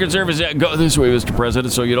there's the Secret Service. Go this way, Mr.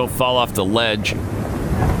 President, so you don't fall off the ledge.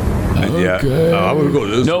 Okay. Yeah. I'm going to go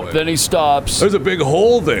this way. Nope, then he stops. There's a big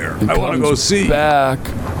hole there. I want to go see. Back.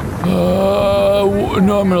 No, I'm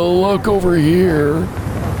going to look over here.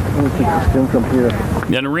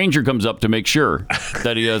 Then a ranger comes up to make sure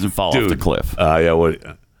that he doesn't fall off the cliff.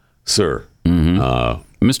 Sir.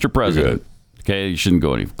 Mm-hmm. Mr. President. Okay, you shouldn't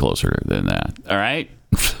go any closer than that. All right?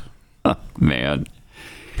 Man.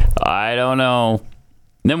 I don't know.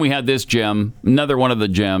 Then we had this gem, another one of the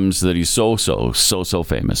gems that he's so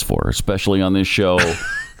famous for, especially on this show,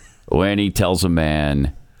 when he tells a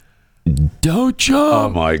man, don't jump. Oh,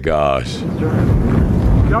 my gosh.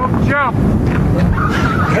 Don't jump.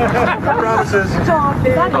 Promises. Jump.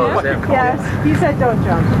 Is that him? Yes. He said don't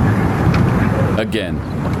jump. Again.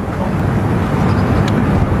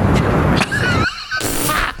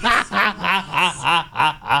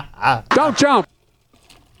 Don't jump.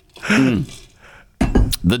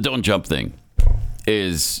 The don't jump thing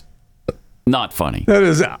is not funny. That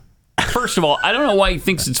is. First of all, I don't know why he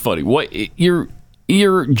thinks it's funny. What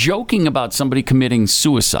you're joking about somebody committing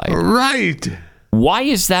suicide, right? Why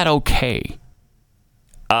is that okay?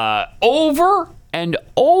 Over and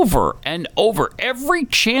over and over. Every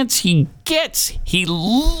chance he gets, he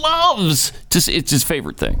loves to. It's his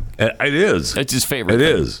favorite thing. It is. It's his favorite. It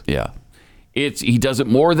thing. is. Yeah. He does it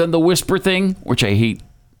more than the whisper thing, which I hate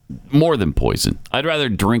more than poison. I'd rather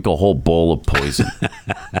drink a whole bowl of poison,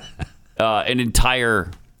 an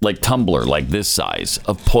entire tumbler like this size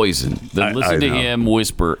of poison, than listen to him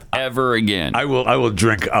whisper ever again. I will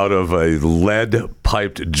drink out of a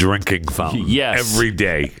lead-piped drinking fountain every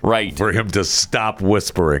day, right, for him to stop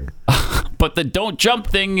whispering. But the don't jump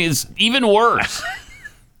thing is even worse.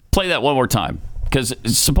 Play that one more time, because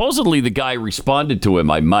supposedly the guy responded to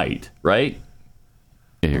him. I might, right?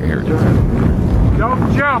 Here it is.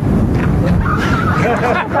 Don't jump.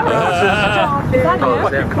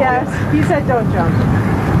 Yes, he said don't jump.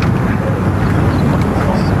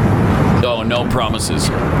 Oh, no promises.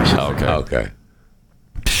 Okay.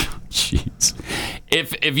 Jeez.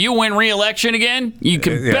 If you win re-election again, you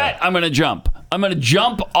can bet I'm going to jump. I'm going to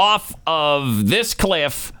jump off of this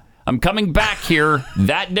cliff. I'm coming back here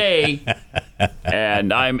that day,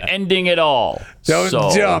 and I'm ending it all.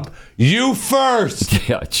 Don't jump. You first.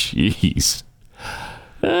 Yeah, jeez.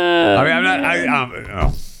 Fun,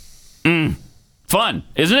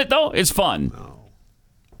 isn't it, though? It's fun. No.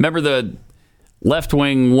 Remember the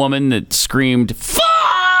left-wing woman that screamed,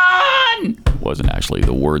 "Fun!" Wasn't actually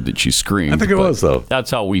the word that she screamed. I think it was, though.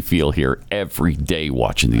 That's how we feel here every day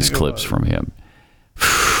watching these clips from him.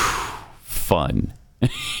 Fun.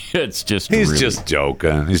 He's just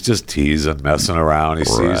joking. He's just teasing, messing around. He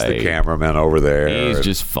sees the cameraman over there. He's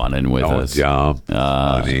just funning with us. Don't jump.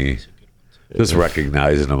 Funny. Just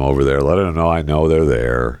recognizing them over there. Letting them know I know they're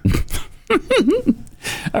there.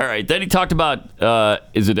 All right. Then he talked about,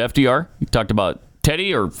 is it FDR? He talked about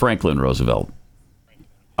Teddy or Franklin Roosevelt?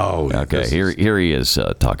 Oh, okay. Here he is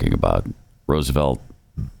talking about Roosevelt,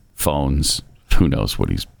 phones. Who knows what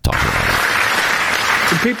he's talking about.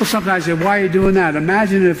 And people sometimes say, why are you doing that?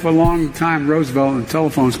 Imagine if a long time Roosevelt and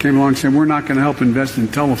telephones came along saying, we're not going to help invest in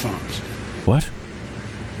telephones. What?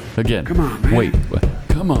 Again. Come on, man. Wait. What?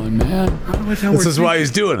 Come on, man. This is why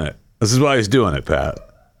he's doing it. This is why he's doing it, Pat.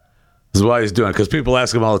 This is why he's doing it. Because people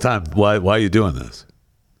ask him all the time, why are you doing this?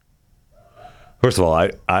 First of all,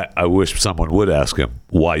 I wish someone would ask him,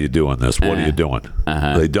 why are you doing this? What are you doing?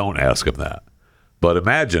 They don't ask him that. But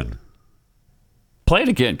imagine. Play it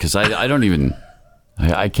again, because I don't even...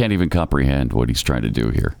 I can't even comprehend what he's trying to do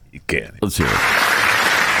here. You can't. Let's hear it.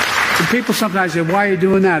 And people sometimes say, why are you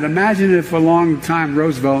doing that? Imagine if a long time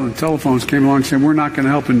Roosevelt and telephones came along saying, we're not going to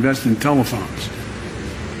help invest in telephones.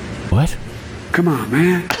 What? Come on,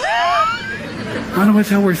 man. I don't know what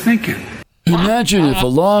the hell we're thinking. Imagine if a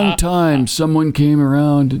long time someone came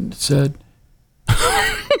around and said...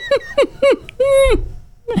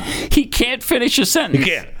 He can't finish a sentence. He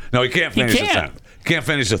can't. No, he can't finish a sentence. Can't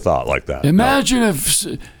finish a thought like that. Imagine if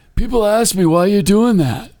people ask me, why are you doing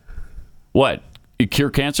that? What? You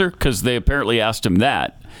cure cancer? Because they apparently asked him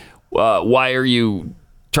that. Why are you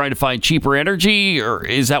trying to find cheaper energy? Or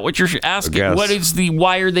is that what you're asking? What is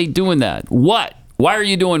why are they doing that? What? Why are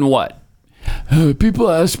you doing what?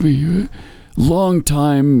 People ask me, long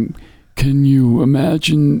time, can you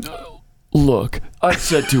imagine? Look, I've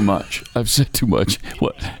said too much.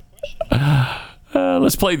 What?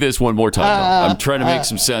 Let's play this one more time. I'm trying to make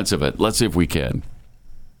some sense of it. Let's see if we can.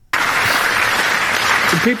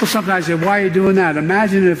 And people sometimes say, why are you doing that?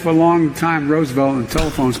 Imagine if a long time Roosevelt and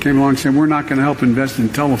telephones came along saying, we're not going to help invest in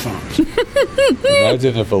telephones.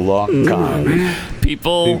 Imagine if a long time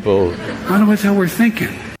people I don't know what the hell we're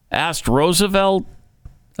thinking. Asked Roosevelt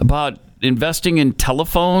about investing in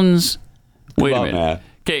telephones. Wait a minute.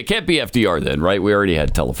 Okay, it can't be FDR then, right? We already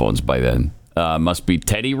had telephones by then. Must be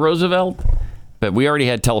Teddy Roosevelt. But we already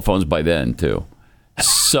had telephones by then, too.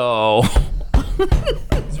 So,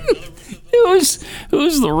 who's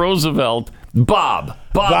the Roosevelt? Bob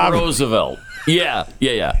Roosevelt. Yeah.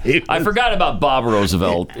 I forgot about Bob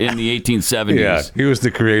Roosevelt in the 1870s. Yeah, he was the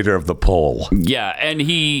creator of the pole. Yeah, and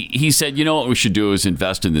he said, you know what we should do is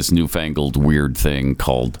invest in this newfangled weird thing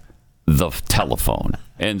called the telephone.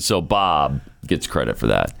 And so Bob gets credit for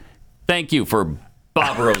that. Thank you for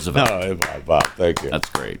Bob Roosevelt. No, Bob, thank you. That's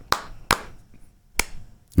great.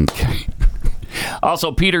 Okay.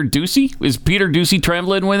 Also, Peter Doocy. Is Peter Doocy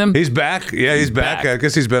traveling with him? He's back. Yeah, he's back. I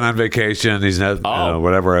guess he's been on vacation. He's not,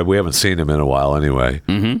 whatever. We haven't seen him in a while anyway.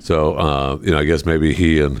 Mm-hmm. So, I guess maybe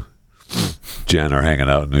he and Jen are hanging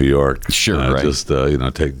out in New York. Sure, right. Just,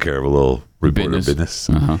 taking care of a little reporter business.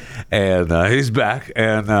 Uh-huh. And he's back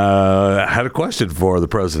and had a question for the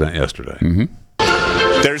president yesterday. Mm-hmm.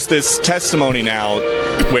 There's this testimony now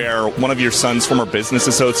where one of your son's former business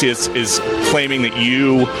associates is claiming that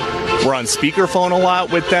you we're on speakerphone a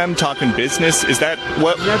lot with them, talking business. Is that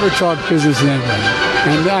what? Never talk business to anybody.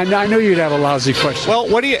 And I knew you'd have a lousy question. Well,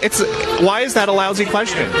 why is that a lousy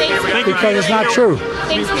question? Because it's not true.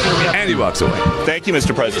 And he walks away. Thank you,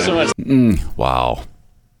 Mr. President. Wow.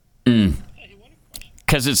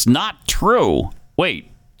 Because it's not true. Wait,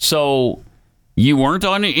 so you weren't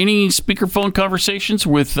on any speakerphone conversations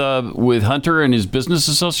with Hunter and his business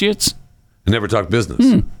associates? Never talked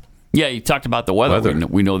business. Yeah, he talked about the weather.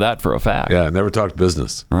 We know that for a fact. Yeah, never talked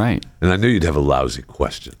business. Right. And I knew you'd have a lousy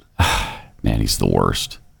question. Man, he's the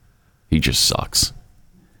worst. He just sucks.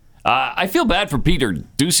 I feel bad for Peter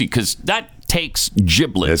Doocy because that takes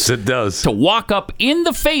giblets. Yes, it does. To walk up in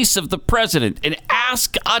the face of the president and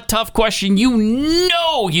ask a tough question you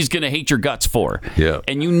know he's going to hate your guts for. Yeah.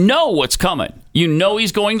 And you know what's coming. You know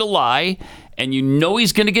he's going to lie, and you know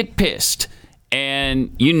he's going to get pissed.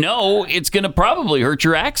 And you know it's going to probably hurt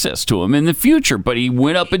your access to him in the future, but he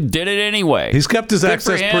went up and did it anyway. He's kept his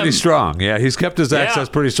access pretty strong. Yeah, he's kept his access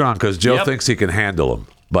pretty strong because Joe thinks he can handle him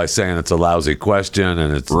by saying it's a lousy question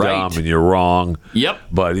and it's dumb and you're wrong. Yep.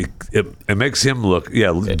 But it makes him look,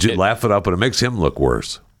 laugh it up, but it makes him look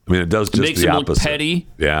worse. I mean, it does just the opposite. It makes him look petty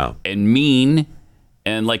and mean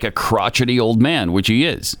and like a crotchety old man, which he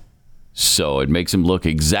is. So it makes him look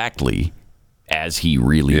exactly as he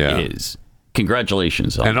really is.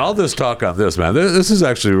 Congratulations. And all this talk on this, man, this is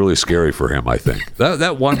actually really scary for him, I think.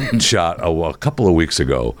 That one shot a couple of weeks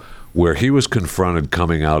ago where he was confronted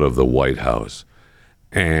coming out of the White House.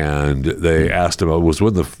 And they asked him, it was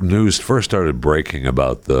when the news first started breaking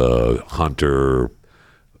about the Hunter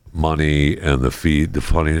money and the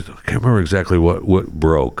funny, I can't remember exactly what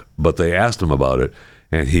broke, but they asked him about it.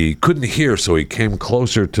 And he couldn't hear, so he came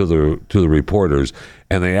closer to the reporters.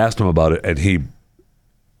 And they asked him about it, and it's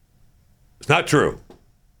not true.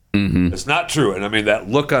 Mm-hmm. It's not true. And I mean, that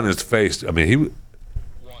look on his face, I mean,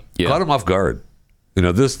 he caught him off guard. You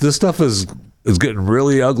know, this stuff is getting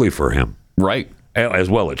really ugly for him. Right. As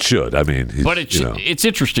well it should. I mean, but it's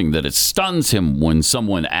interesting that it stuns him when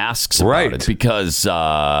someone asks about it because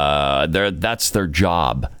that's their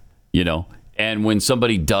job, you know. And when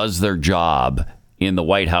somebody does their job in the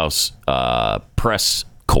White House press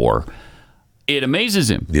corps, it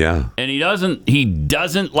amazes him. Yeah. And he doesn't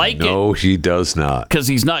like it. No, he does not. Because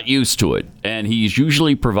he's not used to it. And he's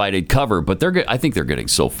usually provided cover, but I think they're getting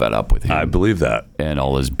so fed up with him. I believe that. And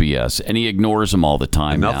all his BS. And he ignores them all the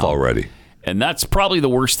time. Enough already. And that's probably the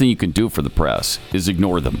worst thing you can do for the press is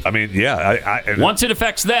ignore them. I mean, yeah. Once it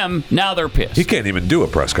affects them, now they're pissed. He can't even do a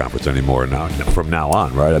press conference anymore from now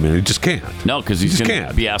on, right? I mean, he just can't. No, because he's going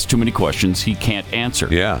to be asked too many questions he can't answer.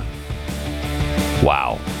 Yeah.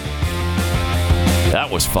 Wow. That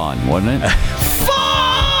was fun, wasn't it?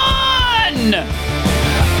 Fun!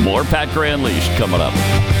 More Pat Gray Unleashed coming up.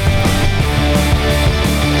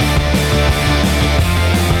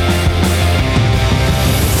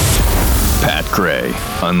 Pat Gray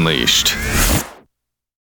Unleashed.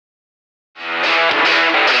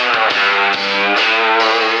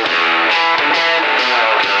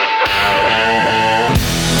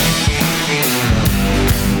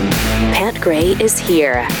 Pat Gray is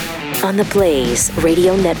here on the Blaze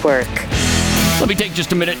Radio Network. Let me take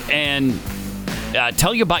just a minute and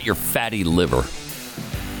tell you about your fatty liver.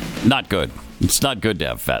 Not good. It's not good to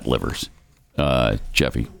have fat livers,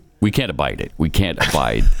 Jeffy. We can't abide it. We can't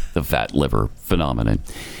abide the fat liver phenomenon.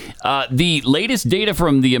 The latest data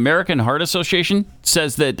from the American Heart Association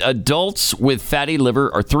says that adults with fatty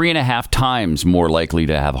liver are 3.5 times more likely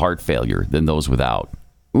to have heart failure than those without.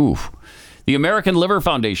 Oof. The American Liver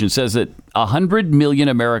Foundation says that 100 million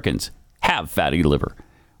Americans have fatty liver,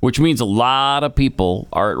 which means a lot of people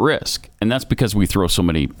are at risk. And that's because we throw so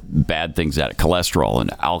many bad things at it. Cholesterol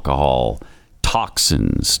and alcohol,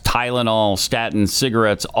 toxins, Tylenol, statins,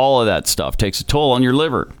 cigarettes, all of that stuff takes a toll on your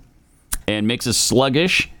liver and makes us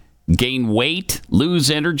sluggish, gain weight, lose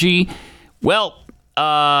energy. Well,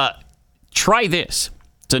 try this.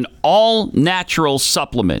 It's an all-natural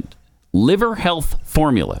supplement. Liver Health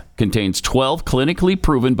Formula contains 12 clinically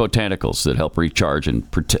proven botanicals that help recharge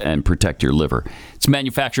and protect your liver. It's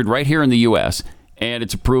manufactured right here in the U.S., and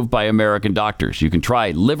it's approved by American doctors. You can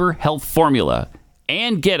try Liver Health Formula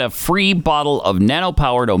and get a free bottle of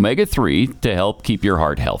nano-powered omega-3 to help keep your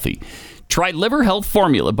heart healthy. Try Liver Health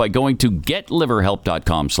Formula by going to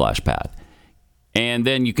getliverhelp.com/Pat. And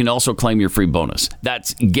then you can also claim your free bonus.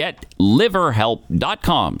 That's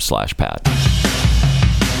getliverhelp.com/Pat.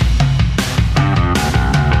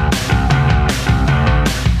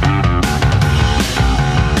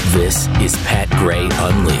 This is Pat Gray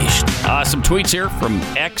Unleashed. Some tweets here from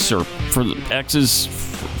X or from X's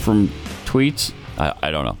from tweets.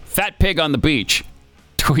 I don't know. Fat pig on the beach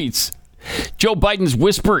tweets, Joe Biden's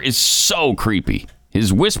whisper is so creepy.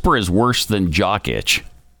 His whisper is worse than jock itch.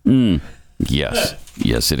 Yes.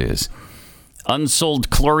 Yes, it is. Unsold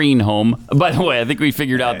chlorine home. By the way, I think we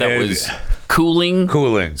figured out that was cooling.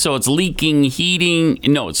 Cooling. So it's leaking heating.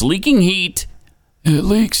 No, it's leaking heat. It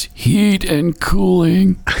leaks heat and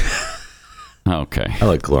cooling. Okay. I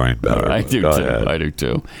like chlorine better. I do too. Ahead. I do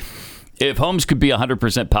too. If homes could be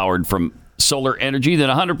 100% powered from solar energy, then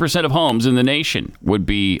 100% of homes in the nation would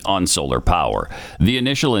be on solar power. The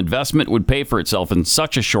initial investment would pay for itself in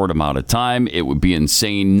such a short amount of time. It would be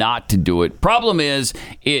insane not to do it. Problem is,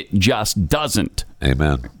 it just doesn't.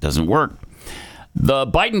 Amen. Doesn't work. The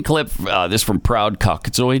Biden clip, this from Proud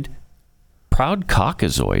Caucasoid. Proud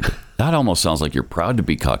Caucasoid? That almost sounds like you're proud to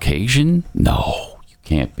be Caucasian. No, you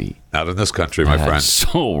can't be. Not in this country, my friend.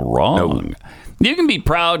 So wrong. No. You can be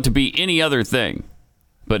proud to be any other thing,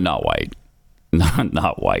 but not white.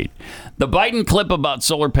 Not white. The Biden clip about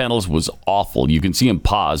solar panels was awful. You can see him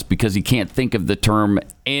pause because he can't think of the term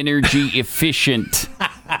energy efficient.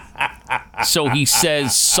 So he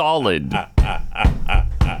says solid.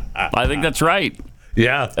 I think that's right.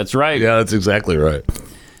 Yeah. That's right. Yeah, that's exactly right.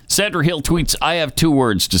 Sandra Hill tweets, I have 2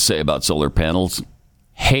 words to say about solar panels.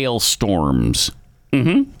 Hailstorms.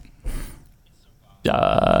 Really?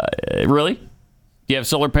 Do you have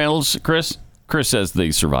solar panels, Chris? Chris says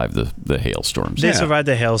they survived the hailstorms. They survived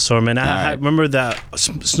the hailstorm, and I remember the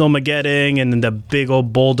snowmageddon and then the big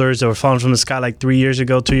old boulders that were falling from the sky like 2 years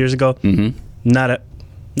ago. Mm-hmm. Not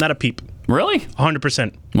a peep. Really?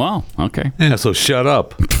 100%. Wow. Okay. Yeah. So shut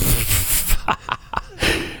up.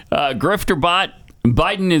 Grifterbot.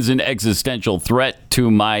 Biden is an existential threat to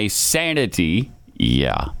my sanity.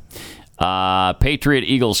 Yeah. Patriot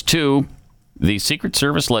Eagles 2. The Secret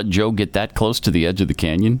Service let Joe get that close to the edge of the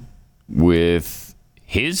canyon with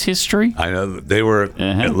his history? I know they were.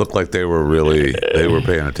 It looked like they were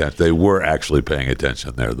paying attention. They were actually paying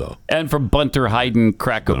attention there, though. And from Bunter Hayden,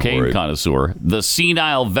 crack cocaine connoisseur, the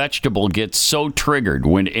senile vegetable gets so triggered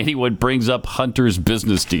when anyone brings up Hunter's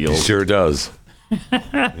business deals. He sure does. He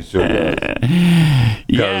sure does.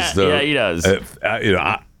 Yeah, he does.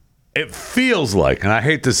 It feels like, and I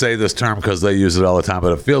hate to say this term because they use it all the time,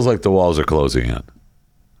 but it feels like the walls are closing in.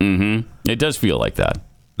 Mm-hmm. It does feel like that.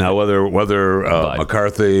 Now, whether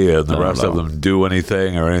McCarthy and the rest of them do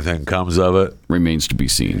anything or anything comes of it remains to be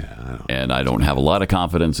seen. And I don't have a lot of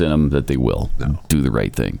confidence in them that they will do the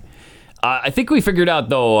right thing. I think we figured out,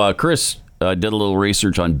 though, Chris did a little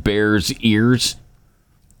research on bears' ears.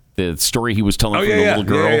 The story he was telling from the little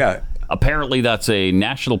girl. Yeah. Apparently, that's a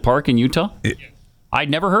national park in Utah. I'd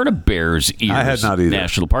never heard of Bears Ears I had not either.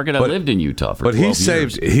 National Park, and I lived in Utah for 12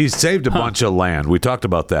 years. He saved a bunch of land. We talked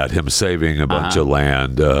about that, him saving a bunch of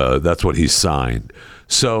land. That's what he signed.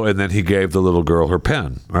 So, and then he gave the little girl her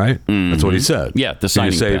pen, right? Mm-hmm. That's what he said. Yeah, the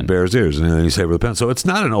signing pen. He saved Bears Ears, and then he saved her the pen. So it's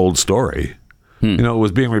not an old story. You know, it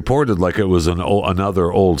was being reported like it was another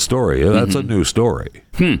old story. That's a new story.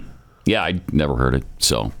 Yeah, I'd never heard it.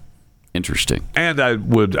 So, interesting. And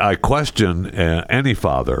I question any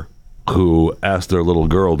father who asked their little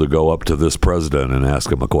girl to go up to this president and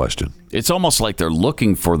ask him a question. It's almost like they're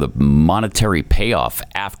looking for the monetary payoff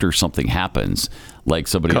after something happens, like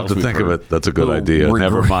somebody else. Come to think of it, that's a good idea.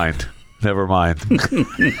 Never mind.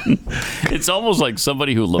 It's almost like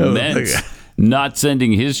somebody who laments not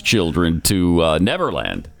sending his children to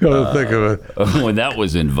Neverland. Come to think of it, when that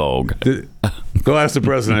was in vogue. Go ask the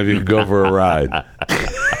president if you can go for a ride.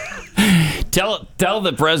 Tell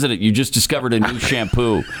the president you just discovered a new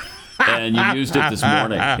shampoo. And you used it this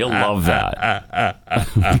morning. He'll love that.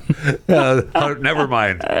 Never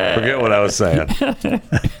mind. Forget what I was saying.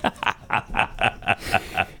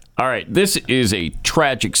 All right. This is a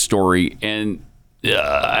tragic story, and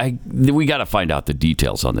we got to find out the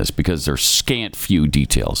details on this because there's scant few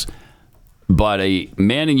details. But a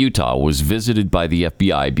man in Utah was visited by the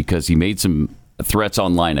FBI because he made some threats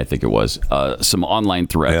online, I think it was, some online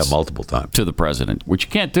threats. Yeah, multiple times. To the president, which you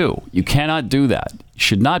can't do. You cannot do that. You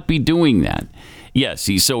should not be doing that. Yes,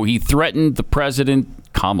 he threatened the president,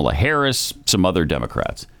 Kamala Harris, some other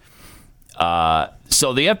Democrats.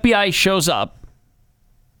 So the FBI shows up,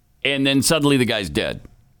 and then suddenly the guy's dead.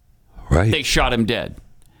 Right. They shot him dead.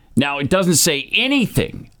 Now, it doesn't say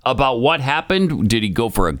anything about what happened. Did he go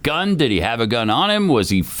for a gun? Did he have a gun on him? Was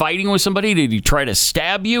he fighting with somebody? Did he try to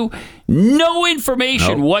stab you? No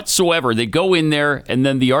information whatsoever. They go in there, and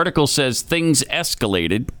then the article says things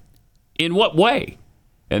escalated. In what way?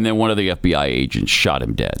 And then one of the FBI agents shot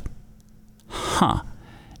him dead.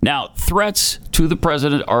 Now, threats to the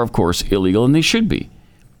president are, of course, illegal, and they should be.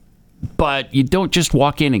 But you don't just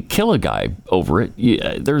walk in and kill a guy over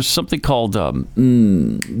it. There's something called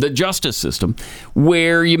the justice system,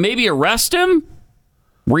 where you maybe arrest him,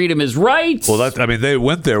 read him his rights. Well, they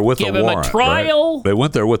went there with a warrant. Give him a trial. Right? They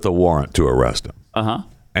went there with a warrant to arrest him. Uh-huh.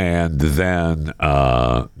 And then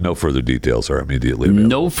no further details are immediately available.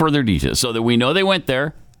 No further details. So that we know they went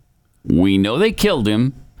there, we know they killed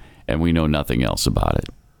him, and we know nothing else about it.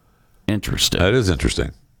 Interesting. That is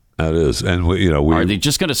interesting. That is. And, are they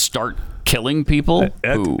just going to start killing people?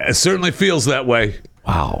 It certainly feels that way.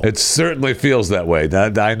 Wow. It certainly feels that way.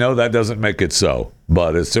 I know that doesn't make it so,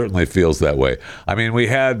 but it certainly feels that way. I mean, we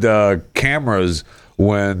had cameras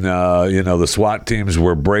when, the SWAT teams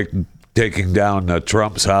were taking down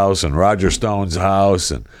Trump's house and Roger Stone's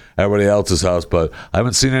house and everybody else's house, but I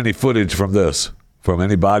haven't seen any footage from this, from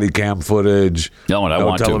any body cam footage,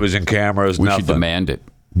 no television cameras, we nothing. Should demand it.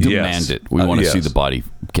 Demand it. We want to see the body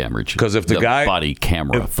camera. Because if the guy body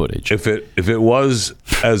camera footage, if it was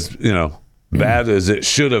as bad as it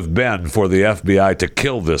should have been for the FBI to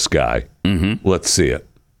kill this guy, let's see it.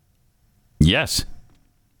 Yes.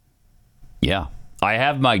 Yeah, I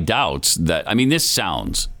have my doubts that. I mean, this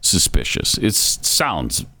sounds suspicious. It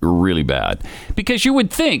sounds really bad because you would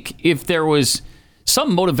think if there was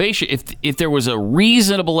some motivation, if there was a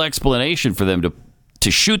reasonable explanation for them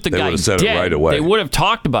to shoot the guy would have said dead, it right away. They would have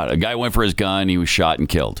talked about it. A guy went for his gun, he was shot and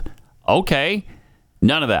killed. Okay,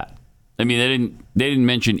 none of that. I mean, they didn't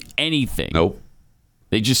mention anything. Nope.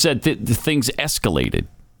 They just said the things escalated,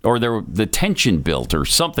 or the tension built, or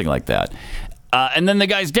something like that. And then the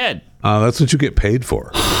guy's dead. That's what you get paid for.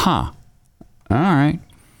 Huh. All right.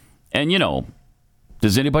 And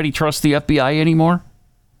does anybody trust the FBI anymore?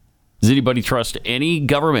 Does anybody trust any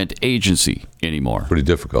government agency anymore? Pretty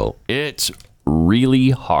difficult. It's really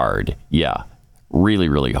hard. Yeah, really,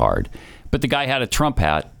 really hard. But the guy had a Trump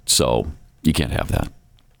hat, so you can't have that.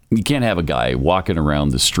 You can't have a guy walking around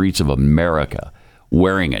the streets of America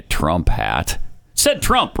wearing a Trump hat. It said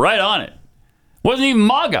Trump right on it. Wasn't even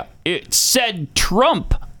MAGA. It said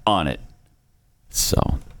Trump on it.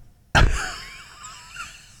 So.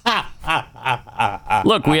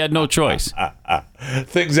 Look, we had no choice.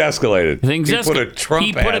 Things escalated.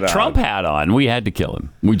 He put a Trump hat on. We had to kill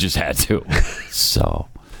him. We just had to. So,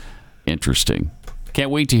 interesting. Can't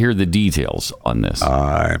wait to hear the details on this.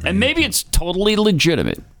 And maybe it's totally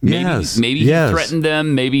legitimate. Maybe he threatened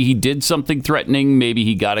them. Maybe he did something threatening. Maybe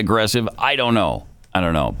he got aggressive. I don't know.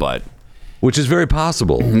 But which is very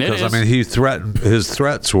possible because I mean, his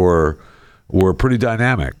threats were pretty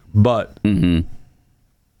dynamic. But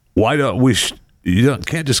why don't we? You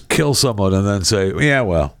can't just kill someone and then say,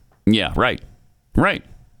 yeah, right.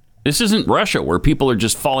 This isn't Russia where people are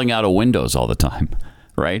just falling out of windows all the time.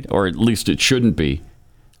 Right, or at least it shouldn't be.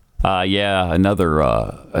 Another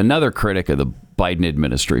critic of the Biden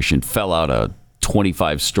administration fell out a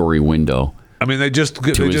 25-story window. I mean, they just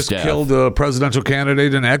killed a presidential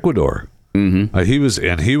candidate in Ecuador. He was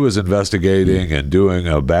investigating and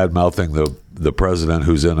doing bad mouthing the president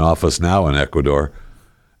who's in office now in Ecuador,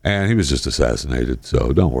 and he was just assassinated.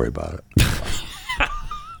 So don't worry about it.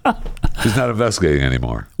 He's not investigating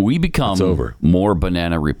anymore. We become more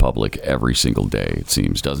Banana Republic every single day, it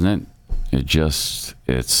seems, doesn't it?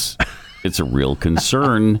 It's a real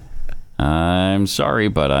concern. I'm sorry,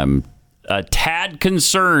 but I'm a tad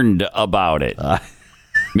concerned about it.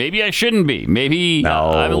 Maybe I shouldn't be. Maybe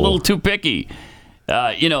I'm a little too picky.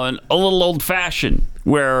 And a little old-fashioned,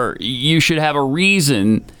 where you should have a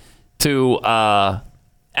reason to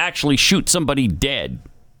actually shoot somebody dead.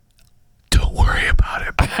 Don't worry about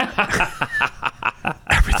it.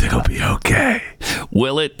 Everything will be okay.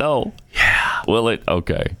 Will it, though? Yeah. Will it?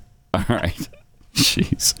 Okay. All right.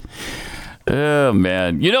 Jeez. Oh,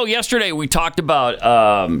 man. Yesterday we talked about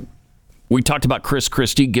Chris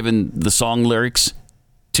Christie giving the song lyrics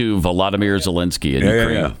to Volodymyr Zelensky in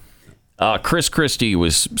Ukraine. Yeah. Chris Christie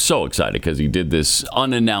was so excited because he did this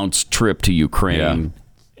unannounced trip to Ukraine,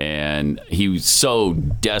 and he was so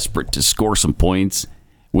desperate to score some points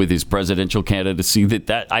with his presidential candidacy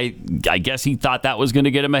that I guess he thought that was going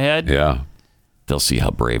to get him ahead. Yeah. They'll see how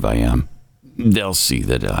brave I am. They'll see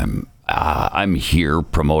that I'm here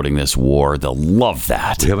promoting this war. They'll love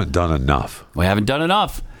that. We haven't done enough.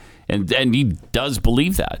 And he does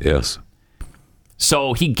believe that. Yes.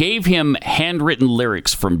 So he gave him handwritten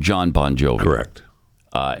lyrics from John Bon Jovi. Correct.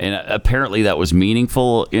 And apparently that was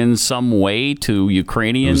meaningful in some way to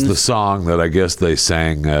Ukrainians. It was the song that I guess they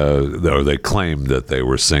sang, or they claimed that they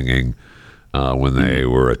were singing when they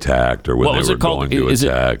were attacked or when they were going to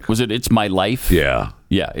attack. Was it It's My Life? Yeah.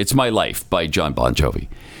 Yeah, It's My Life by John Bon Jovi.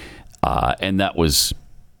 And that was,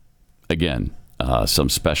 again, some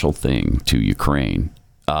special thing to Ukraine.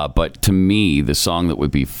 But to me, the song that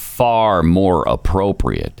would be far more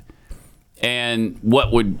appropriate and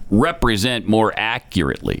what would represent more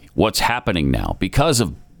accurately what's happening now because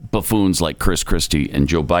of buffoons like Chris Christie and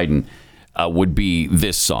Joe Biden would be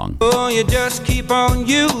this song. Oh, you just keep on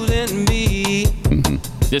using me.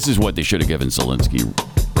 This is what they should have given Zelensky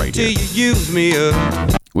right here. Till you use me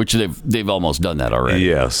up. Which they've almost done that already.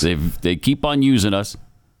 Yes. They keep on using us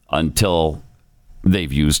until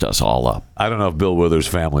they've used us all up. I don't know if Bill Withers'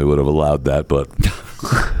 family would have allowed that, but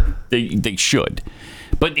they should.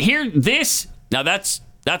 But now that's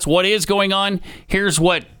what is going on. Here's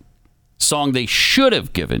what song they should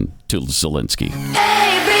have given to Zelensky.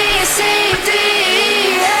 A, B, C, D,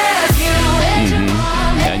 E, F, U,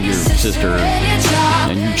 And your sister,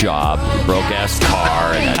 and your job, your broke-ass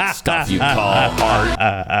car, and that stuff you call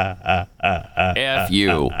art. F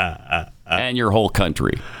you. And your whole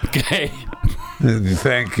country. Okay?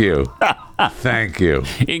 Thank you. Thank you.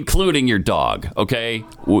 Including your dog, okay?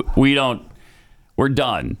 We're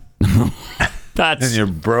done. That's and your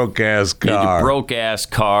broke-ass car. Your broke-ass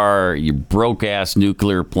car, your broke-ass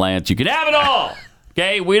nuclear plants. You can have it all,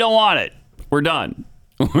 okay? We don't want it. We're done.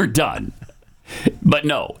 We're done. But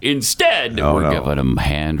no, instead, we're giving them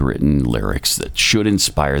handwritten lyrics that should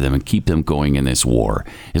inspire them and keep them going in this war.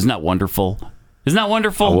 Isn't that wonderful? Isn't that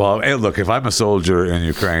wonderful? Well, hey, look, if I'm a soldier in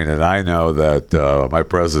Ukraine and I know that my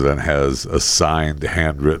president has assigned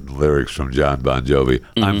handwritten lyrics from John Bon Jovi,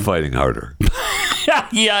 I'm fighting harder.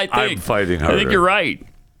 Yeah, I think. I'm fighting harder. I think you're right.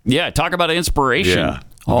 Yeah, talk about inspiration. Yeah,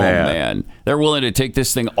 oh, man. They're willing to take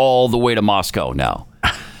this thing all the way to Moscow now.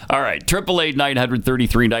 All right,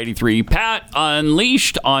 888-933-93. Pat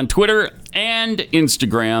Unleashed on Twitter and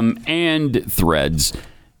Instagram and Threads.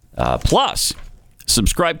 Plus,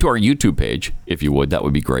 subscribe to our YouTube page, if you would. That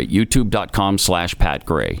would be great. YouTube.com/Pat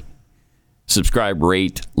Gray. Subscribe,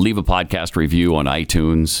 rate, leave a podcast review on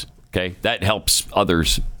iTunes. Okay, that helps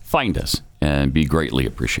others find us and be greatly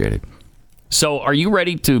appreciated. So, are you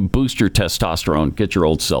ready to boost your testosterone, get your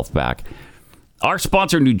old self back? Our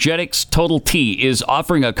sponsor, Nugenics Total T, is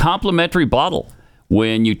offering a complimentary bottle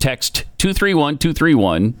when you text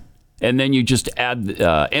 231-231, and then you just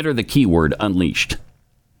enter the keyword Unleashed.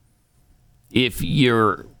 If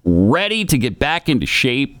you're ready to get back into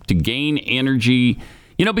shape, to gain energy,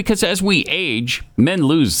 because as we age, men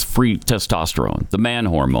lose free testosterone, the man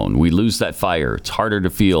hormone. We lose that fire. It's harder to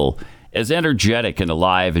feel as energetic and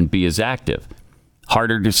alive and be as active.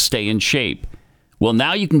 Harder to stay in shape. Well,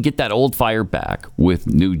 now you can get that old fire back with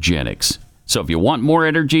Nugenics. So if you want more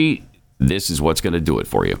energy, this is what's going to do it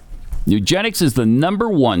for you. Nugenics is the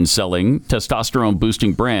 #1 selling testosterone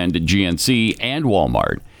boosting brand at GNC and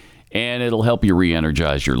Walmart, and it'll help you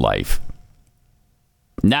re-energize your life.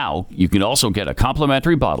 Now, you can also get a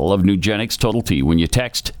complimentary bottle of Nugenics Total T when you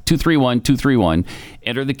text 231-231,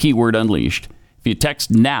 enter the keyword Unleashed. If you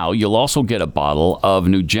text now, you'll also get a bottle of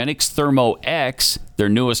Nugenics Thermo X, their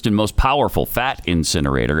newest and most powerful fat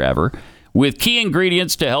incinerator ever, with key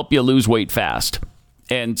ingredients to help you lose weight fast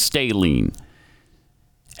and stay lean.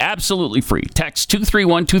 Absolutely free. Text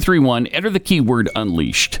 231-231, enter the keyword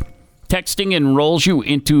Unleashed. Texting enrolls you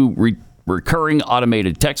into recurring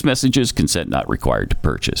automated text messages. Consent not required to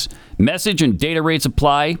purchase. Message and data rates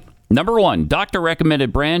apply. #1,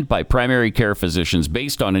 doctor-recommended brand by primary care physicians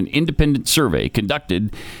based on an independent survey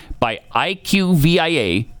conducted by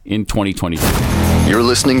IQVIA in 2022. You're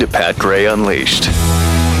listening to Pat Gray Unleashed.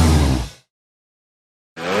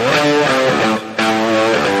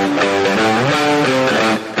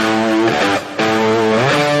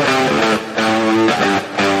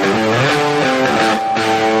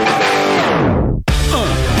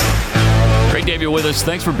 Great to have you with us.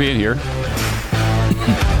 Thanks for being here.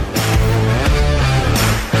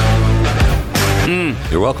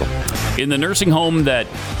 You're welcome. In the nursing home that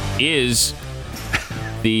is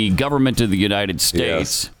the government of the United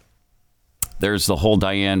States, there's the whole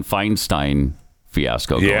Dianne Feinstein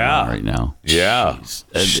fiasco going on right now. Yeah.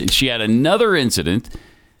 She had another incident.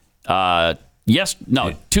 Tuesday,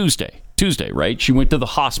 right? She went to the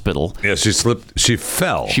hospital. Yeah, she slipped. She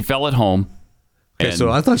fell. She fell at home. Okay,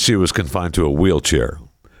 so I thought she was confined to a wheelchair,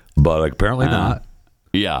 but apparently not.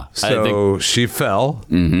 Yeah. So she fell.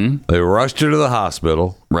 Mm-hmm. They rushed her to the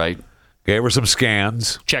hospital. Right. Gave her some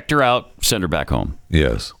scans. Checked her out. Sent her back home.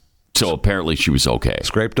 Yes. So apparently she was okay.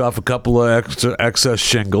 Scraped off a couple of excess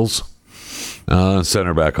shingles. And sent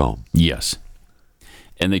her back home. Yes.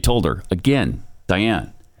 And they told her, again,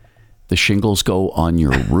 Dianne, the shingles go on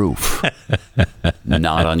your roof,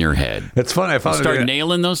 not on your head. It's funny. I found start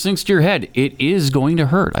nailing those things to your head. It is going to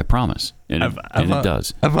hurt, I promise. And it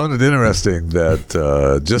does. I found it interesting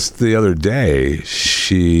that just the other day,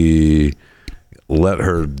 she let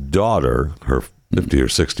her daughter, her 50 or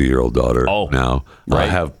 60-year-old daughter now,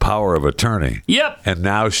 have power of attorney. Yep. And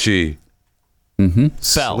now she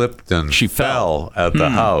slipped and she fell at the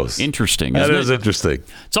house. Interesting. That is interesting.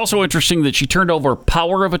 It's also interesting that she turned over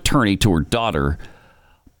power of attorney to her daughter,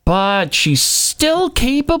 but she's still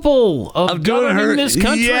capable of governing this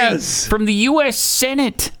country from the U.S.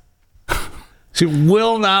 Senate. She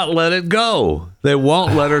will not let it go. They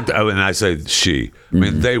won't let her. I say she. I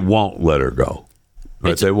mean, they won't let her go.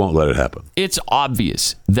 Right? They won't let it happen. It's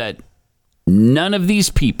obvious that none of these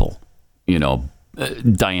people, Dianne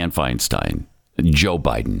Feinstein, Joe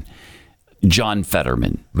Biden, John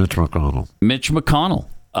Fetterman, Mitch McConnell,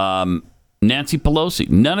 Nancy Pelosi,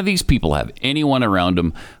 none of these people have anyone around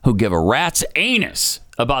them who give a rat's anus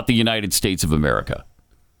about the United States of America.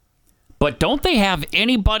 But don't they have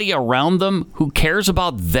anybody around them who cares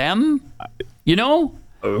about them?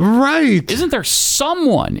 Right. Isn't there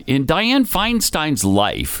someone in Dianne Feinstein's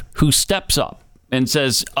life who steps up and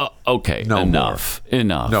says, okay, enough.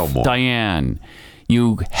 No more. Dianne,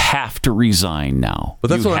 you have to resign now.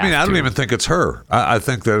 But that's what I mean. I don't even think it's her. I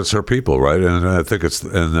think that it's her people, right? And I think it's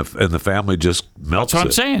and the family just melts it. That's what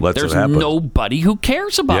I'm saying. There's nobody who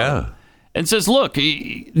cares about it. And says, look,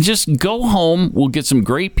 just go home. We'll get some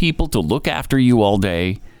great people to look after you all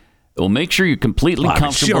day. We'll make sure you're completely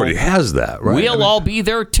comfortable. She already has that, right? We'll all be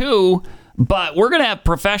there too, but we're going to have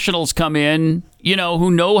professionals come in, who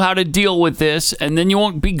know how to deal with this, and then you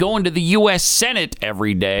won't be going to the U.S. Senate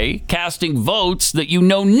every day, casting votes that you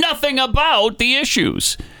know nothing about the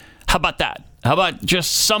issues. How about that? How about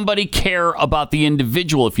just somebody care about the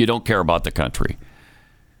individual if you don't care about the country?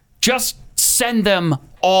 Just send them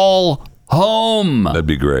all home. That'd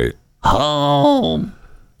be great. Home.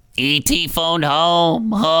 E.T. phoned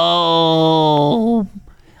home. Home.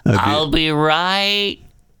 I'll be right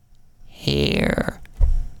here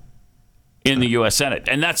in the U.S. Senate.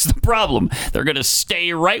 And that's the problem. They're going to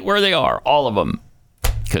stay right where they are, all of them,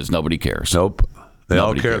 because nobody cares. Nope. They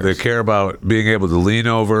all care. They care about being able to lean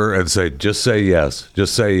over and say, just say yes.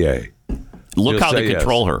 Just say yay. Look how they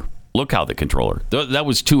control her. Look how they control her. That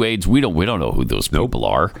was 2 aides. We don't know who those people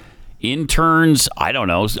are. Interns, I don't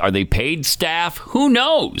know. Are they paid staff? Who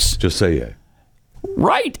knows? Just say yay.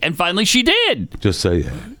 Right. And finally she did. Just say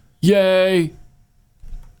yay. Yay.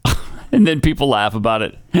 And then people laugh about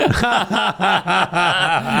it. That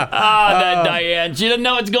Dianne. She didn't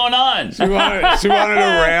know what's going on. She wanted to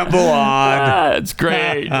ramble on. That's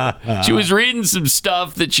great. She was reading some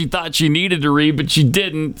stuff that she thought she needed to read, but she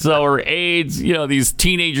didn't. So her aides, these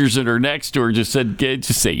teenagers that are next to her just said,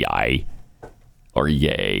 just say yay. Or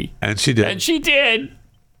yay. And she did. And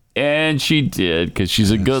she did, because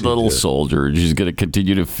she's a good little soldier. She's going to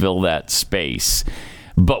continue to fill that space.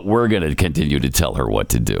 But we're going to continue to tell her what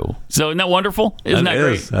to do. So isn't that wonderful? Isn't that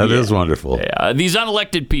great? That is wonderful. Yeah. These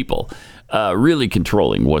unelected people really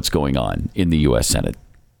controlling what's going on in the U.S. Senate.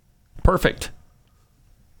 Perfect.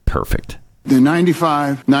 The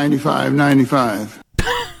 95.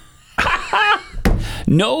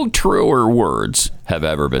 No truer words have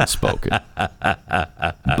ever been spoken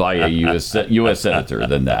by a U.S. senator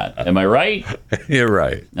than that. Am I right? You're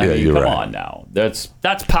right. You're come right. on now. That's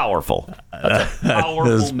powerful. That's a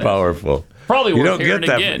powerful. That's powerful. Probably worth hearing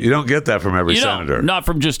again. You don't get that from every senator. Not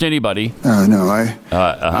from just anybody. No,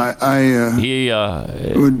 he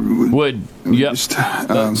would. Yep.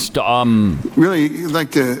 Really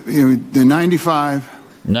like the 95.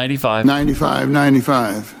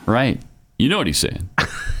 95. Right. You know what he's saying.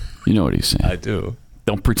 I do.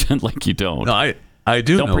 Don't pretend like you don't. No, I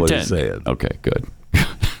do know pretend. What he's saying. Okay, good.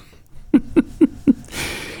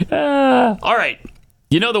 All right.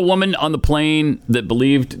 You know the woman on the plane that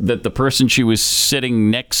believed that the person she was sitting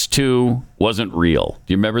next to wasn't real?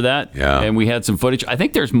 Do you remember that? Yeah. And we had some footage. I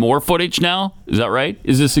think there's more footage now. Is that right?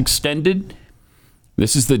 Is this extended?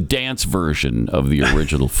 This is the dance version of the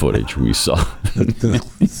original footage we saw.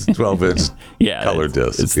 12-inch color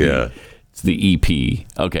disc. It's the EP.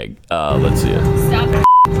 Okay, let's see it. Stop the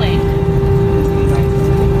plane.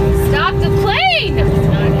 Stop the plane! Not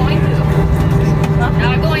going to.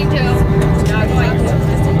 Not going to. Not going to.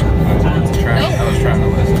 I was trying to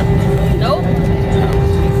listen. Nope.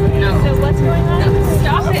 No. So what's going on? No.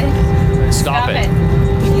 Stop it. Stop it.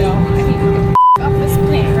 Yo, I need to get off this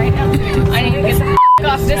plane right now. I need to get the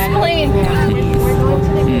off this plane.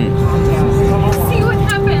 See what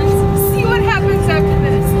happens. See what happens after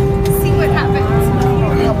this. See what happens.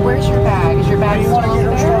 Where's your bag? Is your bag still over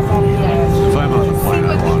there? If I'm on the plane,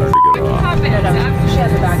 I want her to get off. She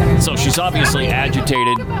has a bag. So she's obviously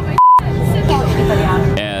agitated,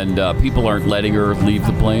 and people aren't letting her leave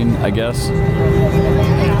the plane, I guess.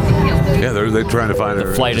 Yeah, they're trying to find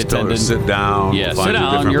the flight attendant. Sit down. Yeah, find sit a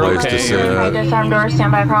down. different You're place okay. to sit. Disarm door,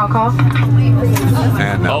 standby protocol.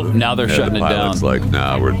 And now they're shutting the it down. pilot's like,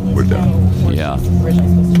 nah, we're done. Yeah.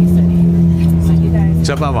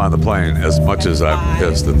 Except I'm on the plane, as much as I'm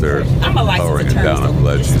pissed that they're lowering it down, I'm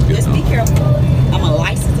glad she's getting Just be careful. I'm a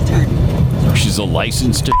licensed attorney. She's a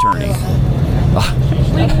licensed attorney.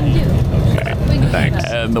 Thanks.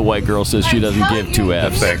 And the white girl says she doesn't give two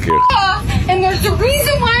F's. Thank you. And there's a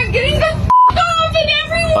reason why I'm getting the off, and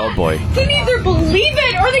everyone Oh, boy. can either believe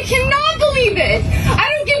it or they cannot believe it. I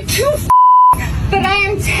don't give two but I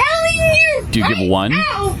am telling you. Do you give one?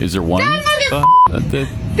 Now, Is there one? That mother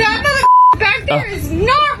back there is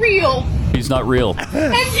not real. He's not real.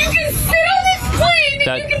 And you can sit on this plane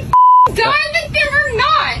and you can die with them or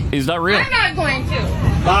not. He's not real. I'm not going to.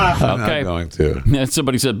 I'm Okay. not going to. And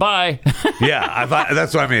somebody said bye. Yeah,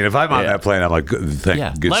 that's what I mean. If I'm on that plane, I'm like,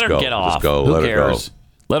 Let her go. get off. Just go. Who let cares? her go.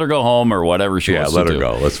 Let her go home or whatever she wants to do. let her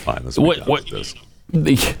go. That's fine. Let's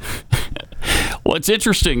What's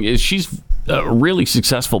interesting is she's a really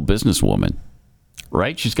successful businesswoman,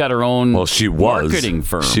 right? She's got her own marketing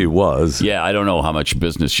firm. She was. Yeah, I don't know how much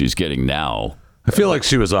business she's getting now. I feel like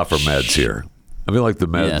she was off her meds here. I feel like the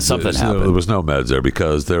meds. Yeah, something happened. There was no meds there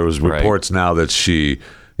because there was reports now that she,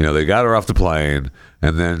 they got her off the plane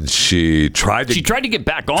and then she tried to get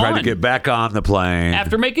back on. Tried to get back on the plane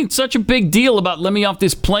After making such a big deal about let me off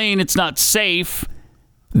this plane, it's not safe.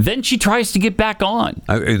 Then she tries to get back on.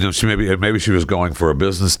 She maybe she was going for a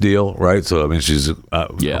business deal, right? So I mean, she's a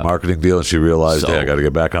marketing deal, and she realized, hey, I got to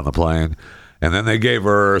get back on the plane. And then they gave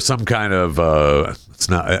her some kind of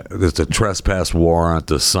it's a trespass warrant,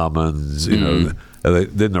 a summons. They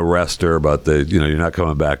didn't arrest her, but you're not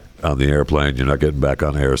coming back on the airplane. You're not getting back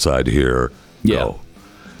on the airside here. Yeah. Go.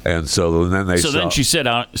 And so then then she's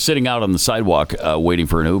sitting out on the sidewalk waiting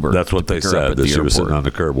for an Uber. That's what they said, that she was sitting on the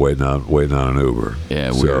curb waiting on an Uber. Yeah,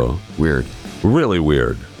 weird. Really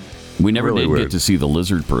weird. We never did get to see the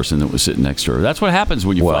lizard person that was sitting next to her. That's what happens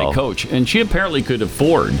when you fly coach. And she apparently could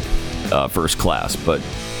afford first class, but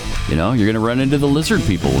you're going to run into the lizard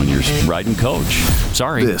people when you're riding coach.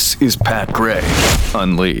 Sorry. This is Pat Gray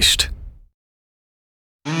Unleashed.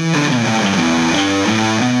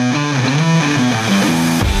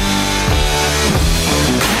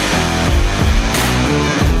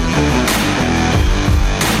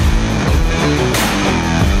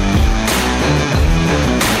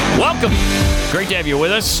 Welcome. Great to have you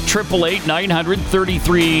with us.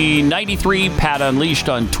 888-900-3393. Pat Unleashed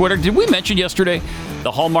on Twitter. Did we mention yesterday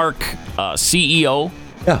the Hallmark CEO?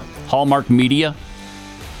 Yeah. Hallmark Media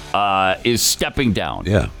is stepping down.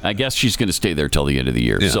 Yeah. I guess she's going to stay there till the end of the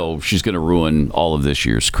year. Yeah. So she's going to ruin all of this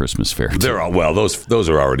year's Christmas fair. Those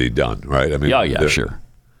are already done, right? I mean, yeah, sure.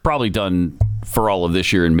 Probably done for all of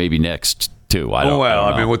this year and maybe next too. I don't know.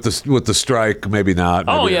 I mean, with the strike, maybe not.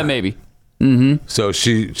 Maybe. Mm-hmm. So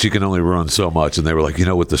she can only ruin so much, and they were like,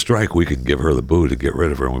 with the strike, we can give her the boot and get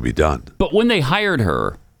rid of her, and we'll be done. But when they hired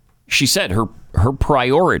her, she said her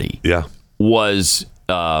priority was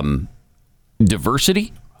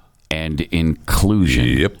diversity and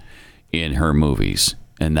inclusion in her movies,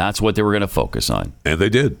 and that's what they were going to focus on. And they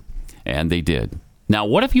did. Now,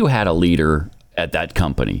 what if you had a leader at that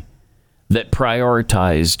company that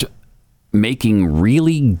prioritized making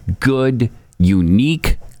really good,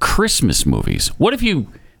 unique Christmas movies? What if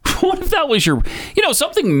that was your,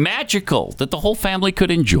 something magical that the whole family could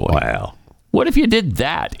enjoy? Wow. What if you did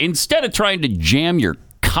that instead of trying to jam your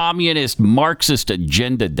communist Marxist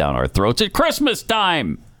agenda down our throats at Christmas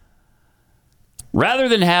time? Rather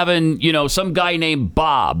than having, some guy named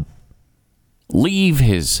Bob leave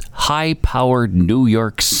his high-powered New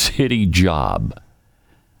York City job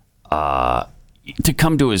to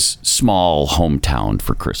come to his small hometown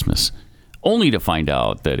for Christmas, only to find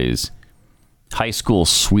out that his high school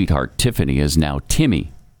sweetheart, Tiffany, is now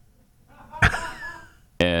Timmy.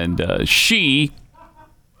 And she,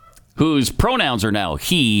 whose pronouns are now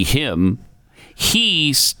he, him,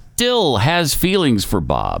 he still has feelings for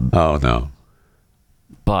Bob. Oh, no.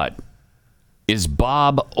 But is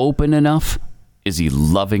Bob open enough? Is he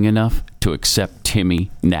loving enough to accept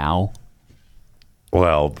Timmy now?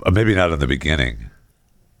 Well, maybe not in the beginning,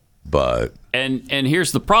 but... And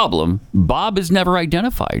here's the problem. Bob is never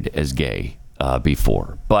identified as gay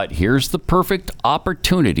before. But here's the perfect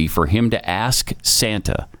opportunity for him to ask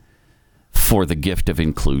Santa for the gift of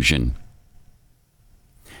inclusion.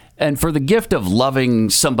 And for the gift of loving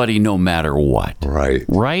somebody no matter what. Right.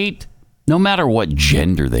 Right? No matter what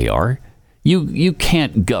gender they are. You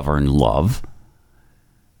can't govern love.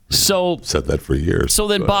 So said that for years. So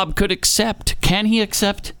then Bob could accept. Can he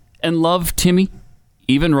accept and love Timmy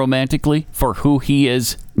even romantically, for who he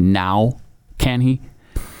is now? Can he?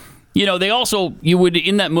 You know,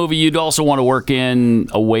 in that movie, you'd also want to work in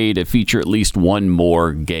a way to feature at least one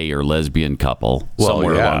more gay or lesbian couple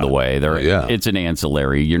somewhere along the way. It's an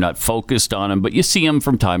ancillary. You're not focused on them, but you see them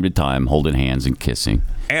from time to time holding hands and kissing.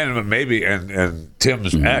 And maybe, and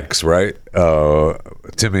Tim's ex, right?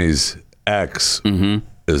 Timmy's ex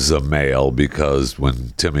is a male because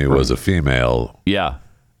when Timmy was a female, it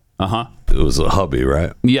was a hubby,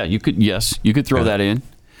 right? Yeah, you could throw that in.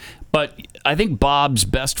 But I think Bob's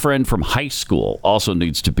best friend from high school also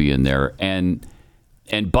needs to be in there, and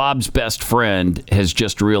Bob's best friend has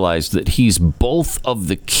just realized that he's both of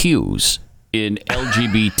the Qs in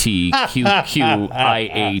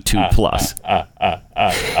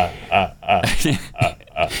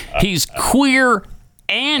LGBTQIA2+. He's queer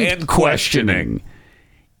and questioning.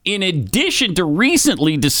 In addition to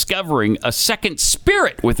recently discovering a second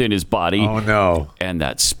spirit within his body. Oh, no. And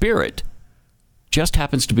that spirit just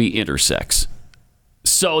happens to be intersex.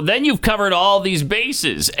 So then you've covered all these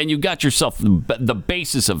bases, and you've got yourself the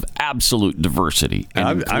basis of absolute diversity.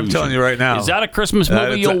 I'm telling you right now. Is that a Christmas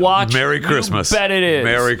movie you'll watch? Merry Christmas. You bet it is.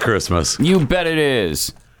 Merry Christmas. You bet it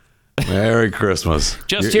is. Merry Christmas.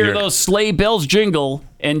 Just hear those sleigh bells jingle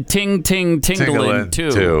and ting, ting, tingling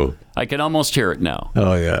too. I can almost hear it now.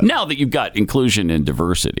 Oh, yeah. Now that you've got inclusion and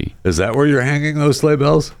diversity. Is that where you're hanging those sleigh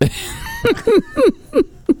bells?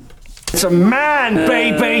 It's a man,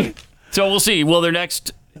 baby. So we'll see. Will their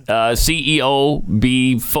next CEO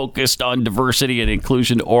be focused on diversity and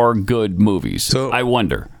inclusion or good movies? So I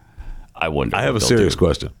wonder. I have a serious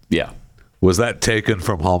question. Yeah. Was that taken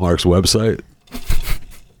from Hallmark's website?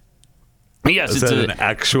 Yes, it's an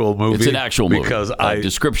actual movie. It's an actual movie. Because a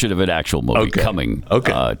description of an actual movie coming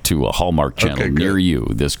to a Hallmark channel near you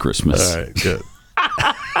this Christmas. All right, good.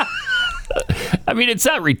 I mean, it's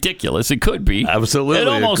not ridiculous. It could be. Absolutely, it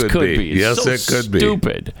almost could be. Yes, it could be.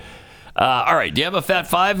 Stupid. All right, do you have a Fat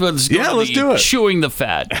Five? Let's do it. Chewing the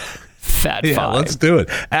fat. Fat Five. Let's do it.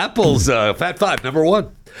 Apple's Fat Five, number one.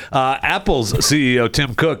 Apple's CEO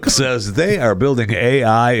Tim Cook says they are building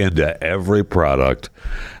AI into every product.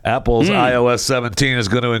 Apple's iOS 17 is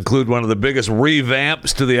going to include one of the biggest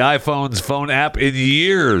revamps to the iPhone's phone app in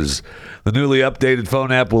years. The newly updated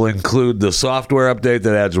phone app will include the software update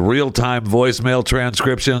that adds real-time voicemail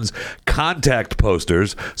transcriptions, contact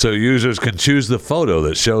posters, so users can choose the photo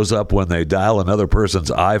that shows up when they dial another person's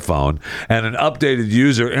iPhone, and an updated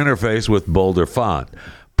user interface with bolder font.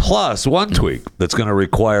 Plus, one tweak that's going to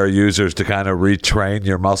require users to kind of retrain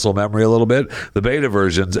your muscle memory a little bit. The beta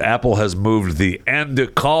versions, Apple has moved the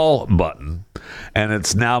end call button, and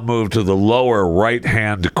it's now moved to the lower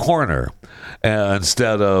right-hand corner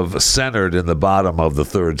instead of centered in the bottom of the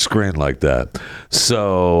third screen like that.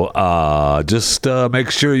 So just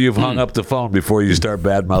make sure you've hung up the phone before you start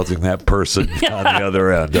bad-mouthing that person on the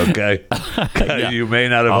other end, okay? You may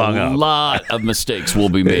not have hung up. A lot of mistakes will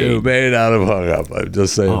be made. You may not have hung up. I'm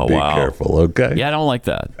just saying be careful, okay? Yeah, I don't like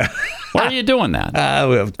that. Why are you doing that?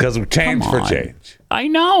 Because of change for change. I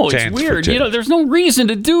know. It's weird. You know, there's no reason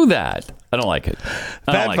to do that. I don't like it.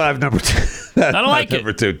 Fat Five, number two. I don't like it.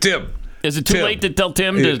 Number two. Tim. Is it too late to tell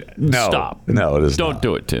Tim to stop? No, it is not. Don't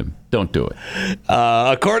do it, Tim. Don't do it.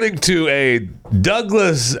 According to a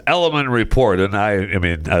Douglas Elliman report, and I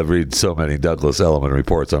mean, I read so many Douglas Elliman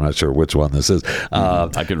reports, I'm not sure which one this is.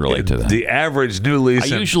 I can relate to that. The average new lease.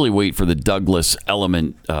 I usually wait for the Douglas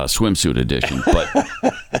Elliman swimsuit edition,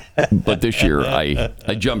 but this year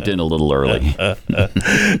I jumped in a little early.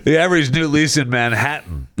 The average new lease in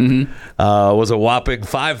Manhattan was a whopping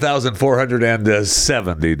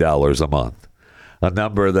 $5,470 a month. A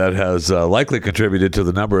number that has likely contributed to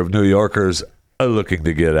the number of New Yorkers looking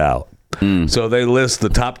to get out. So they list the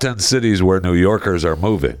top 10 cities where New Yorkers are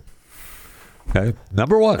moving. Okay,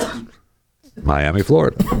 number one, Miami,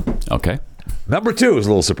 Florida. Okay. Number two is a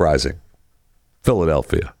little surprising,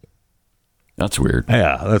 Philadelphia. That's weird.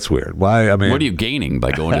 Yeah, that's weird. Why? I mean, what are you gaining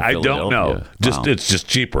by going to Philadelphia? I don't know. It's just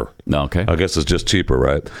cheaper. Okay. I guess it's just cheaper,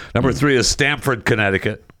 right? Number three is Stamford,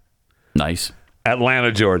 Connecticut. Nice.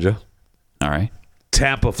 Atlanta, Georgia. All right.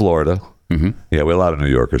 Tampa, Florida. Yeah, we have a lot of New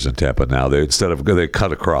Yorkers in Tampa now. They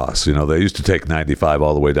cut across. You know, they used to take 95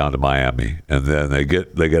 all the way down to Miami, and then they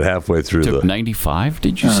get halfway through the 95.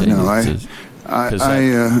 Did you say? No,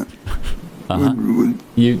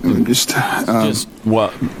 just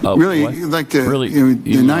what? Really, what? like the really,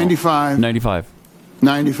 the 95. 95.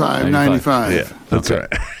 Yeah, that's right.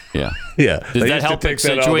 Yeah. Yeah. Does that help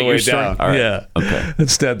accentuate your strength? All right. Yeah. Okay.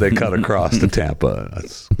 Instead, they cut across to Tampa.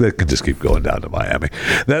 They can just keep going down to Miami.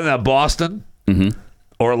 Then Boston,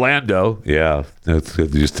 Orlando, yeah. You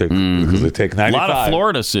just take, because they take 95. A lot of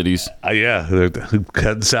Florida cities. Yeah, they're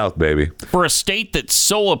heading south, baby. For a state that's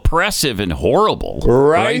so oppressive and horrible.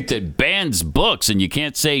 Right? That bans books and you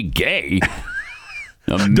can't say gay.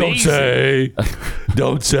 Amazing.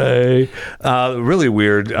 Don't say. Really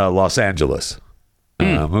weird, Los Angeles.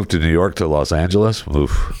 Moved to New York to Los Angeles.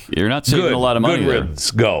 Oof. You're not saving a lot of money Good there. riddance.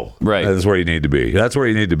 Go. Right. That's where you need to be.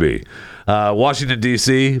 Washington,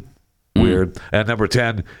 D.C., weird. And number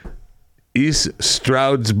 10, East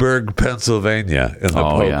Stroudsburg, Pennsylvania in the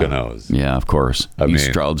Poconos. Yeah, of course. East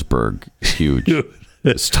Stroudsburg is huge.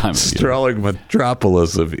 This time of year. Strolling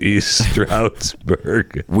metropolis of East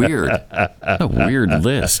Stroudsburg. Weird. A weird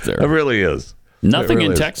list there. It really is. Nothing really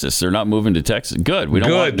in is. Texas. They're not moving to Texas. Good. We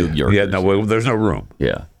don't want New Yorkers. Yeah, no, there's no room.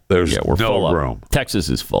 Yeah. There's we're full no up. room. Texas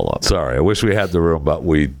is full up. Sorry, I wish we had the room, but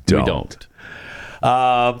we don't. We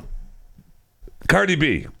don't. Cardi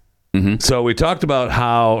B. So we talked about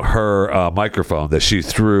how her microphone that she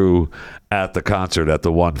threw at the concert at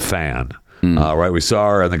the one fan. Right, we saw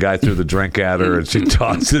her, and the guy threw the drink at her, and she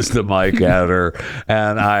tosses the mic at her.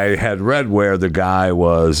 And I had read where the guy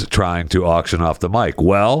was trying to auction off the mic.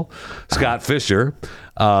 Well, Scott Fisher,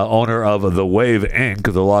 owner of The Wave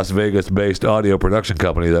Inc., the Las Vegas-based audio production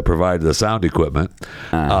company that provided the sound equipment,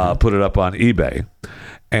 put it up on eBay.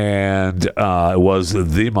 And it was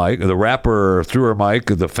the mic. The rapper threw her mic.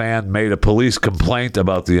 The fan made a police complaint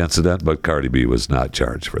about the incident, but Cardi B was not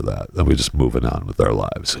charged for that. And we're just moving on with our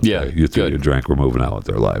lives. Yeah, you threw your drink. We're moving on with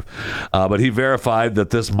our life. But he verified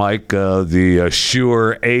that this mic, the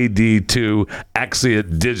Shure AD2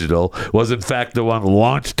 Axient Digital, was in fact the one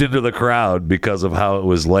launched into the crowd because of how it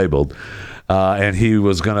was labeled. And he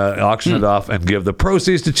was going to auction it off and give the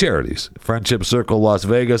proceeds to charities, Friendship Circle Las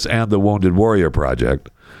Vegas and the Wounded Warrior Project.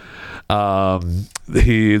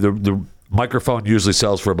 The microphone usually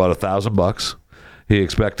sells for about $1,000. He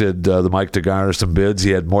expected the mic to garner some bids.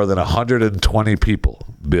 He had more than 120 people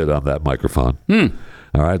bid on that microphone.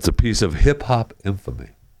 All right, it's a piece of hip hop infamy.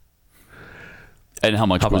 And how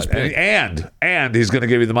much was paid? And he's going to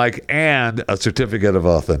give you the mic and a certificate of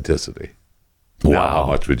authenticity. Wow. Now, how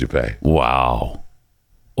much would you pay? Wow.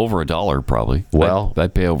 Over $1 probably. Well,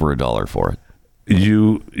 I'd pay over $1 for it.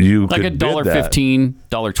 You like could $1.15,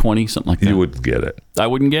 $1.20, something like that. You wouldn't get it. I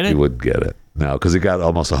wouldn't get it? You wouldn't get it. No, because he got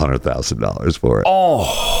almost $100,000 for it.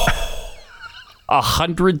 Oh.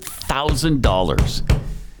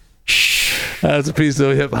 $100,000. That's a piece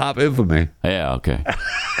of hip hop infamy. Yeah, okay.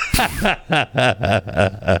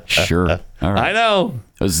 Sure. All right. I know.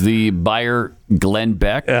 Was the buyer Glenn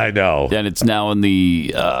Beck? I know. And it's now in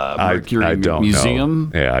the Mercury I don't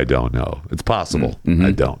Museum? know. Yeah, I don't know. It's possible.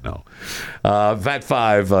 I don't know. Fat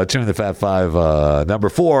Five, tune the Fat Five. Number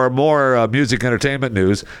 4, more music entertainment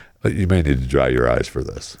news. You may need to dry your eyes for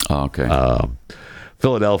this. Oh, okay.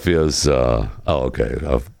 Philadelphia's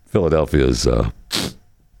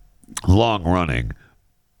long-running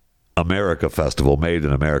America Festival, Made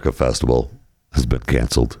in America Festival, has been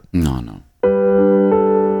canceled. No.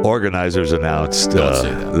 Organizers announced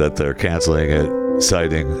that they're canceling it,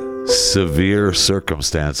 citing severe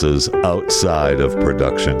circumstances outside of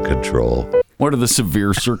production control. What are the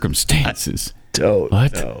severe circumstances? Don't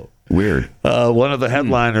what? know. Weird. One of the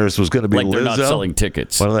headliners was going to be like Lizzo. They're not selling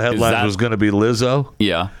tickets. One of the headliners was going to be Lizzo.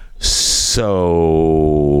 Yeah. So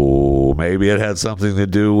maybe it had something to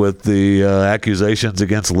do with the accusations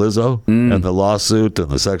against Lizzo and the lawsuit and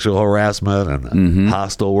the sexual harassment and the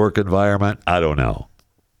hostile work environment. I don't know.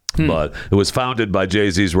 But it was founded by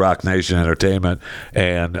Jay-Z's Rock Nation Entertainment,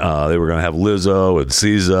 and they were going to have Lizzo and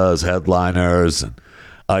SZA as headliners, and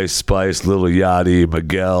Ice Spice, Lil Yachty,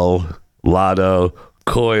 Miguel, Lotto,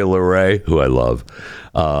 Coi Leray, who I love.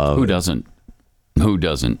 Who doesn't? Who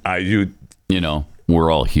doesn't? You know,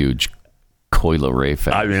 we're all huge Coi Leray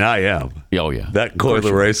fans. I mean, I am. Oh, yeah. That Coi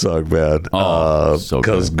Leray song, man.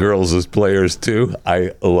 Because Girls is Players Too.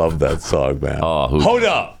 I love that song, man. Hold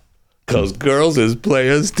up. Because Girls is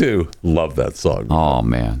Players Too. Love that song. Oh,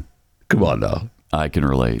 man. Come on now. I can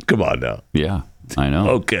relate. Come on now. Yeah, I know.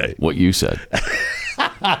 Okay. What you said.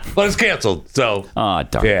 But it's canceled, so. Darn.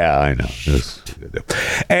 Yeah, I know.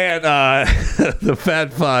 And the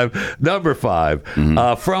Fat Five, number 5,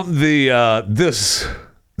 from the This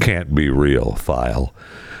Can't Be Real file.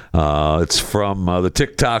 It's from the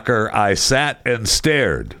TikToker I Sat and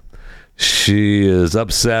Stared. She is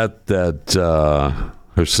upset that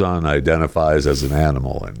her son identifies as an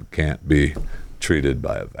animal and can't be treated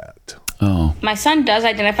by a vet. Oh. My son does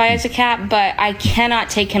identify as a cat, but I cannot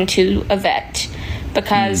take him to a vet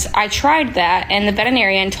because I tried that, and the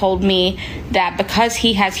veterinarian told me that because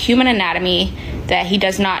he has human anatomy, that he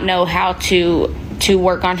does not know how to to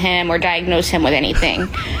work on him or diagnose him with anything,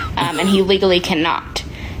 and he legally cannot.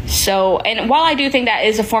 So, and while I do think that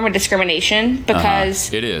is a form of discrimination,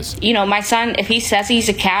 because it is, my son, if he says he's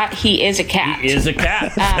a cat, he is a cat. He is a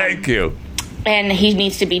cat. Thank you. And he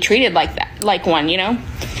needs to be treated like that, like one,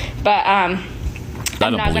 But I'm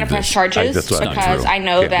not going to press charges because I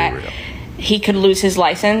know that he could lose his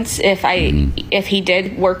license if he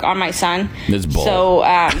did work on my son. So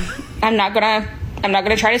I'm not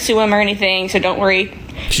gonna try to sue him or anything. So don't worry.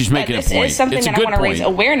 She's making a point. This is something that I want to raise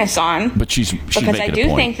awareness on. But she's because making I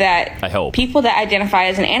do think that people that identify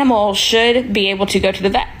as an animal should be able to go to the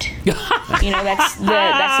vet. That's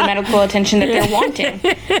the medical attention that they're wanting.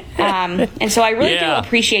 And so I really do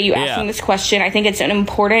appreciate you asking this question. I think it's an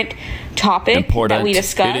important topic that we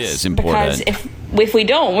discuss. It is important. Because if we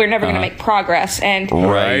don't, we're never going to make progress. And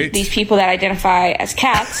these people that identify as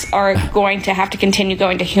cats are going to have to continue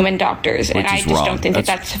going to human doctors. And I just don't think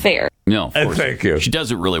that's fair. No, thank you. She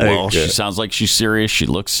does it really well. She sounds like she's serious. She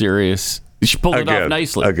looks serious. She pulled it off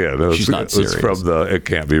nicely. She's not serious. It's from the It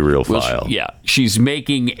Can't Be Real file. She's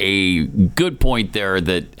making a good point there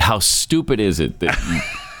that how stupid is it that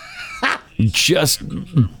just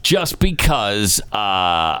because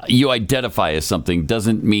you identify as something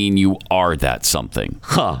doesn't mean you are that something.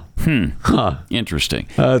 Interesting.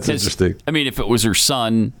 That's interesting. I mean, if it was her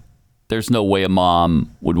son, there's no way a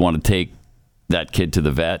mom would want to take that kid to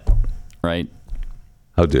the vet, right?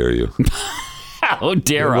 How dare you? How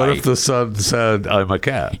dare I? What if the son said, I'm a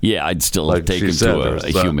cat? Yeah, I'd still take him to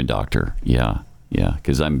a human doctor. Yeah,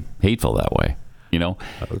 because I'm hateful that way.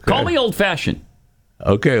 Call me old-fashioned.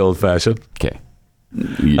 Okay, old-fashioned. Okay.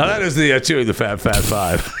 That is the Chewing the Fat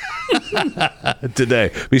Five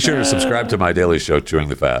today. Be sure to subscribe to my daily show, Chewing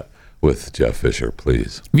the Fat, with Jeff Fisher,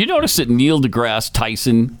 please. Have you noticed that Neil deGrasse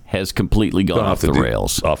Tyson has completely gone off the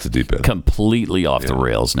rails? Off the deep end. Completely off the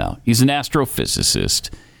rails now. He's an astrophysicist.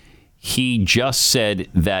 He just said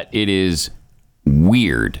that it is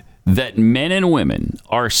weird that men and women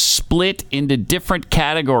are split into different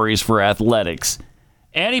categories for athletics.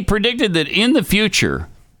 And he predicted that in the future,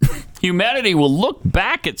 humanity will look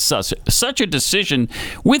back at such a decision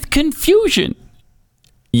with confusion.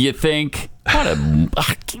 You think, what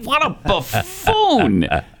a buffoon.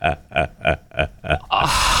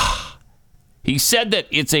 He said that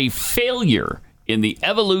it's a failure in the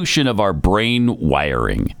evolution of our brain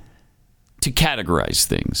wiring to categorize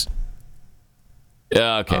things.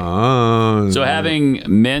 Okay. So having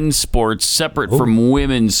men's sports separate from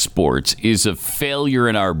women's sports is a failure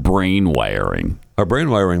in our brain wiring. Our brain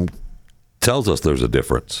wiring tells us there's a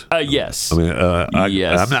difference. Yes. I mean,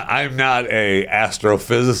 yes. I'm not a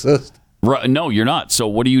astrophysicist. Right, no, you're not. So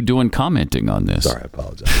what are you doing commenting on this? Sorry, I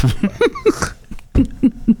apologize.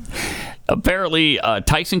 Apparently,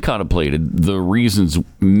 Tyson contemplated the reasons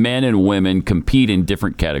men and women compete in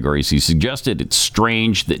different categories. He suggested it's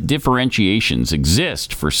strange that differentiations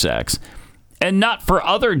exist for sex and not for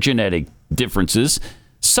other genetic differences,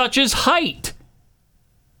 such as height.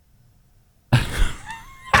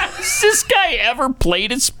 Has this guy ever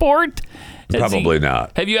played a sport? Probably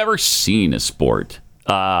not. Have you ever seen a sport?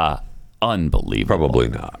 Unbelievable. Probably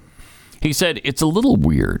not. He said, it's a little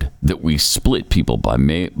weird that we split people by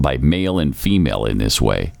male and female in this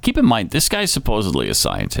way. Keep in mind, this guy's supposedly a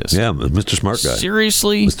scientist. Yeah, Mr. Smart Guy.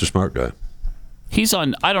 Seriously? Mr. Smart Guy. He's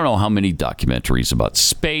on, I don't know how many documentaries about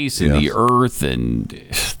space and the Earth and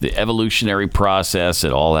the evolutionary process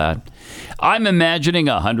and all that. I'm imagining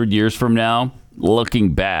 100 years from now,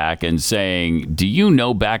 looking back and saying, do you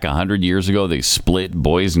know back 100 years ago they split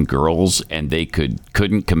boys and girls and they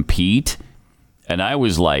couldn't compete? And I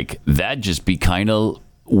was like, that'd just be kind of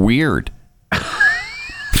weird.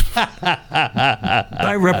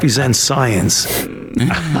 I represent science.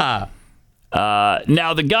 Now,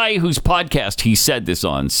 the guy whose podcast he said this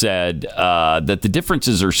on said that the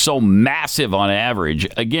differences are so massive on average.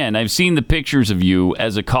 Again, I've seen the pictures of you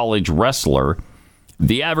as a college wrestler.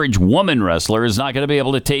 The average woman wrestler is not going to be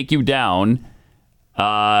able to take you down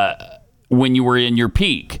when you were in your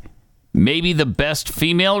peak. Maybe the best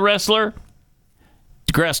female wrestler?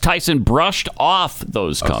 DeGrasse Tyson brushed off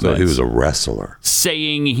those comments. So he was a wrestler.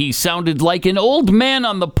 Saying he sounded like an old man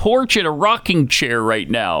on the porch in a rocking chair right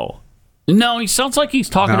now. No, he sounds like he's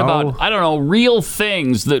talking about, I don't know, real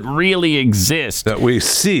things that really exist. That we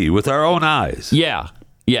see with our own eyes. Yeah.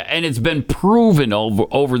 Yeah, and it's been proven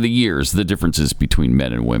over the years, the differences between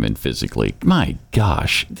men and women physically. My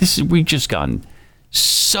gosh, we've just gotten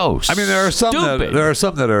so stupid. I mean, there are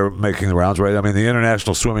some that are making the rounds, right? I mean, the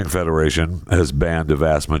International Swimming Federation has banned a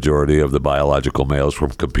vast majority of the biological males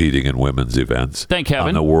from competing in women's events. Thank heaven.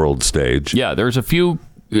 On the world stage. Yeah, there's a few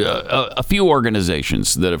a few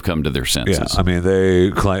organizations that have come to their senses. Yeah, I mean,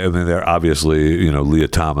 they're obviously, Leah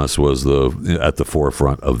Thomas was at the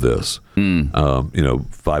forefront of this.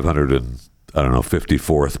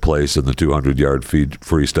 554th place in the 200-yard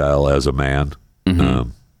freestyle as a man.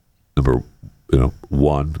 Number,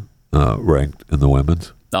 1 ranked in the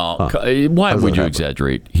women's. Why would you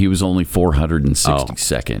exaggerate? He was only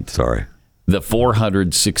 462nd. Sorry. The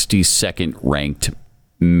 462nd ranked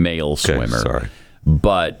male swimmer. Sorry.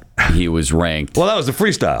 But he was ranked. Well, that was the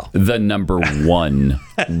freestyle. The number 1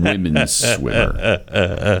 women's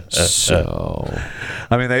swimmer. So,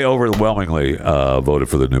 I mean, they overwhelmingly voted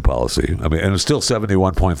for the new policy. I mean, and it's still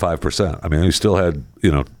 71.5%. I mean, you still had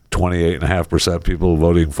 28.5% people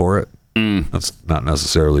voting for it. That's not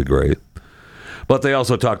necessarily great. But they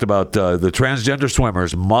also talked about the transgender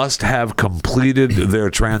swimmers must have completed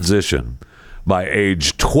their transition by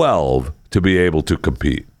age 12 to be able to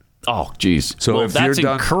compete. Oh, geez. So if that's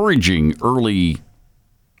encouraging early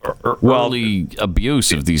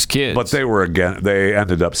abuse of these kids. But they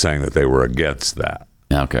ended up saying that they were against that.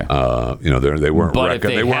 Okay. They weren't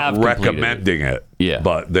recommending it. Yeah.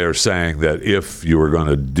 But they're saying that if you were going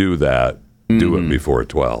to do that, do it before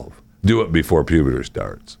 12. Do it before puberty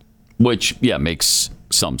starts. Which, makes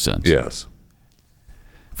some sense. Yes.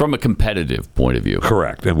 From a competitive point of view.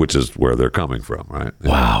 Correct. And which is where they're coming from, right?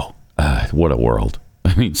 Wow. What a world.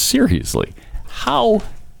 I mean, seriously. How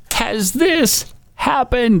has this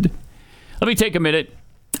happened? Let me take a minute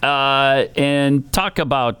and talk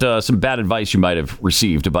about some bad advice you might have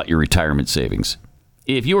received about your retirement savings.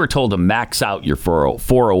 If you were told to max out your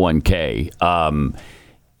 401k,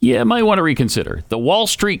 you might want to reconsider. The Wall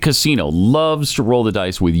Street Casino loves to roll the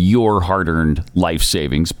dice with your hard-earned life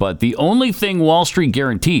savings, but the only thing Wall Street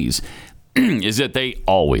guarantees is that they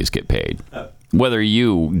always get paid, whether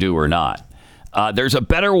you do or not. There's a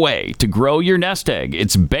better way to grow your nest egg.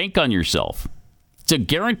 It's bank on yourself. It's a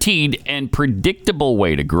guaranteed and predictable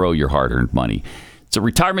way to grow your hard-earned money. It's a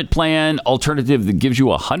retirement plan alternative that gives you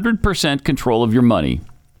 100% control of your money,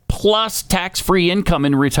 plus tax-free income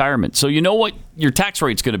in retirement. So you know what your tax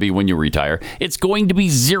rate's going to be when you retire. It's going to be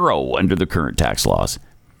 0 under the current tax laws.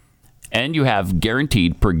 And you have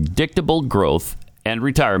guaranteed predictable growth and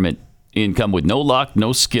retirement income with no luck,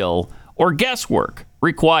 no skill, or guesswork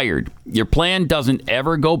required. Your plan doesn't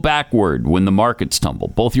ever go backward when the markets tumble.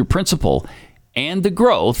 Both your principal and the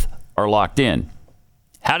growth are locked in.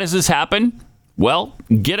 How does this happen? Well,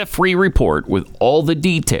 get a free report with all the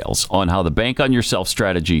details on how the Bank on Yourself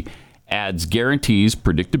strategy adds guarantees,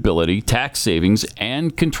 predictability, tax savings,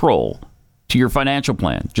 and control to your financial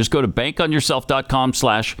plan. Just go to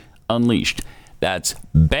bankonyourself.com/unleashed. That's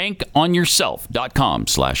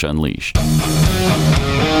bankonyourself.com/unleashed.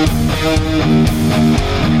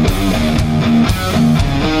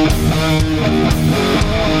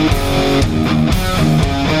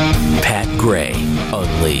 Pat Gray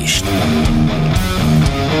Unleashed.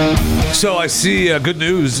 So I see good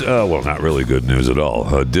news. Well, not really good news at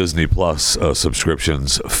all. Disney Plus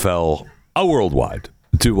subscriptions fell worldwide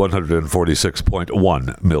to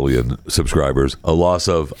 146.1 million subscribers, a loss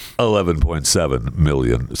of 11.7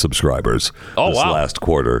 million subscribers this last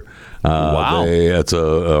quarter. Wow. It's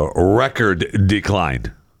a record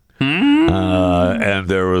decline. And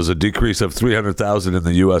there was a decrease of 300,000 in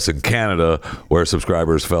the U.S. and Canada, where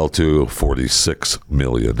subscribers fell to 46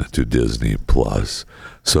 million to Disney Plus.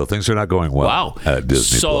 So things are not going well at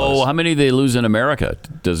Disney Plus. So how many they lose in America?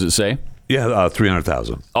 Does it say? Yeah,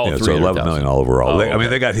 300,000. Oh, yeah, so 11 million all overall. I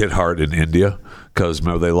mean, they got hit hard in India because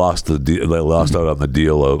remember they lost out on the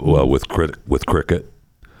deal with cricket.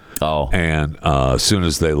 Oh, and as soon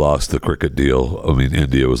as they lost the cricket deal, I mean,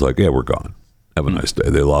 India was like, "Yeah, we're gone. Have a nice day."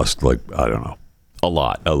 They lost I don't know, a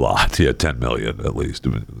lot. Yeah, 10 million at least.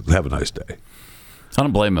 I mean, have a nice day. I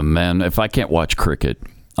don't blame them, man. If I can't watch cricket,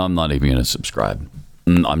 I'm not even going to subscribe.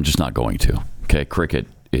 I'm just not going to. Okay, cricket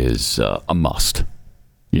is a must.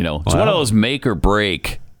 You know, it's one of those make or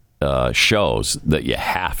break shows that you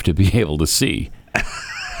have to be able to see.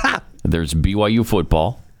 There's BYU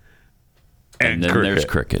football, and then there's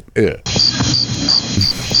cricket. Yeah.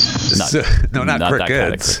 Not cricket. That kind of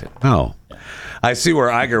cricket. No. I see where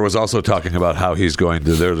Iger was also talking about how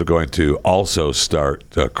they're going to also start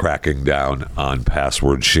cracking down on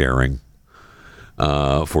password sharing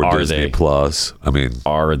for Disney Plus. I mean,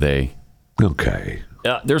 are they? Okay.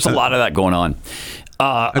 There's a lot of that going on.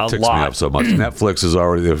 It ticks me up so much. Netflix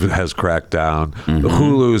has cracked down.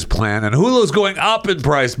 Hulu's plan, and Hulu's going up in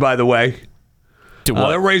price, by the way. To what?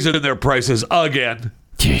 They're raising their prices again.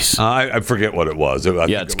 Jeez. I forget what it was.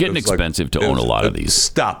 It's getting expensive to own a lot of these.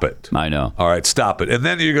 Stop it. I know. All right, stop it. And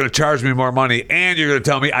then you're going to charge me more money, and you're going to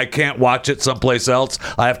tell me I can't watch it someplace else.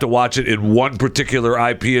 I have to watch it in one particular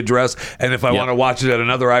IP address, and if I want to watch it at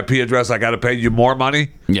another IP address, I got to pay you more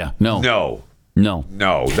money? Yeah, no.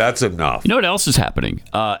 No, that's enough. You know what else is happening?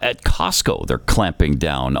 At Costco, they're clamping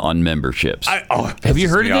down on memberships. Have you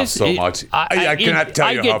heard of this? So much. I cannot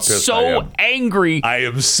tell you how pissed I am. I get so angry. I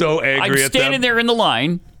am so angry at them. I'm standing there in the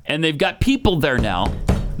line, and they've got people there now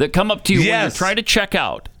that come up to you when you're trying to check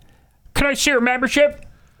out. Can I see your membership?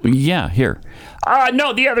 Yeah, here.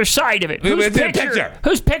 No, the other side of it.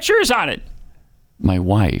 Whose picture is on it? My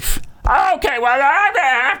wife. Okay, well, I'm going to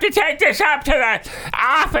have to take this up to the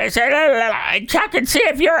office and check and see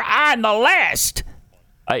if you're on the list.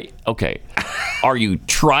 Okay. Are you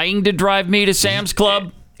trying to drive me to Sam's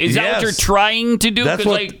Club? Is that what you're trying to do? That's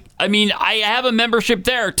what... I have a membership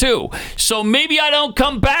there, too. So maybe I don't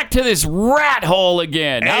come back to this rat hole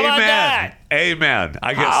again. How about that? Amen.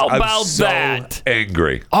 I guess I'm so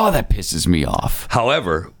angry. Oh, that pisses me off.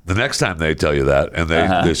 However, the next time they tell you that, and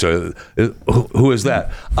they show who is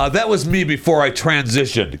that? That was me before I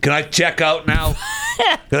transitioned. Can I check out now?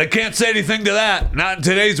 Because I can't say anything to that. Not in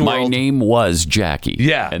today's world. My name was Jackie.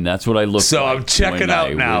 Yeah. And that's what I looked like. So I'm checking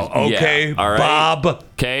out now. Okay, all right. Bob.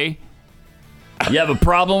 Okay. You have a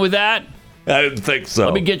problem with that? I didn't think so.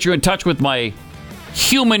 Let me get you in touch with my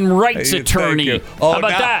human rights attorney. How about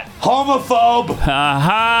that? Homophobe.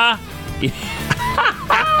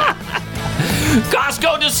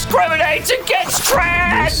 Costco discriminates against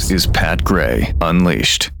trans. This is Pat Gray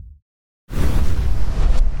Unleashed.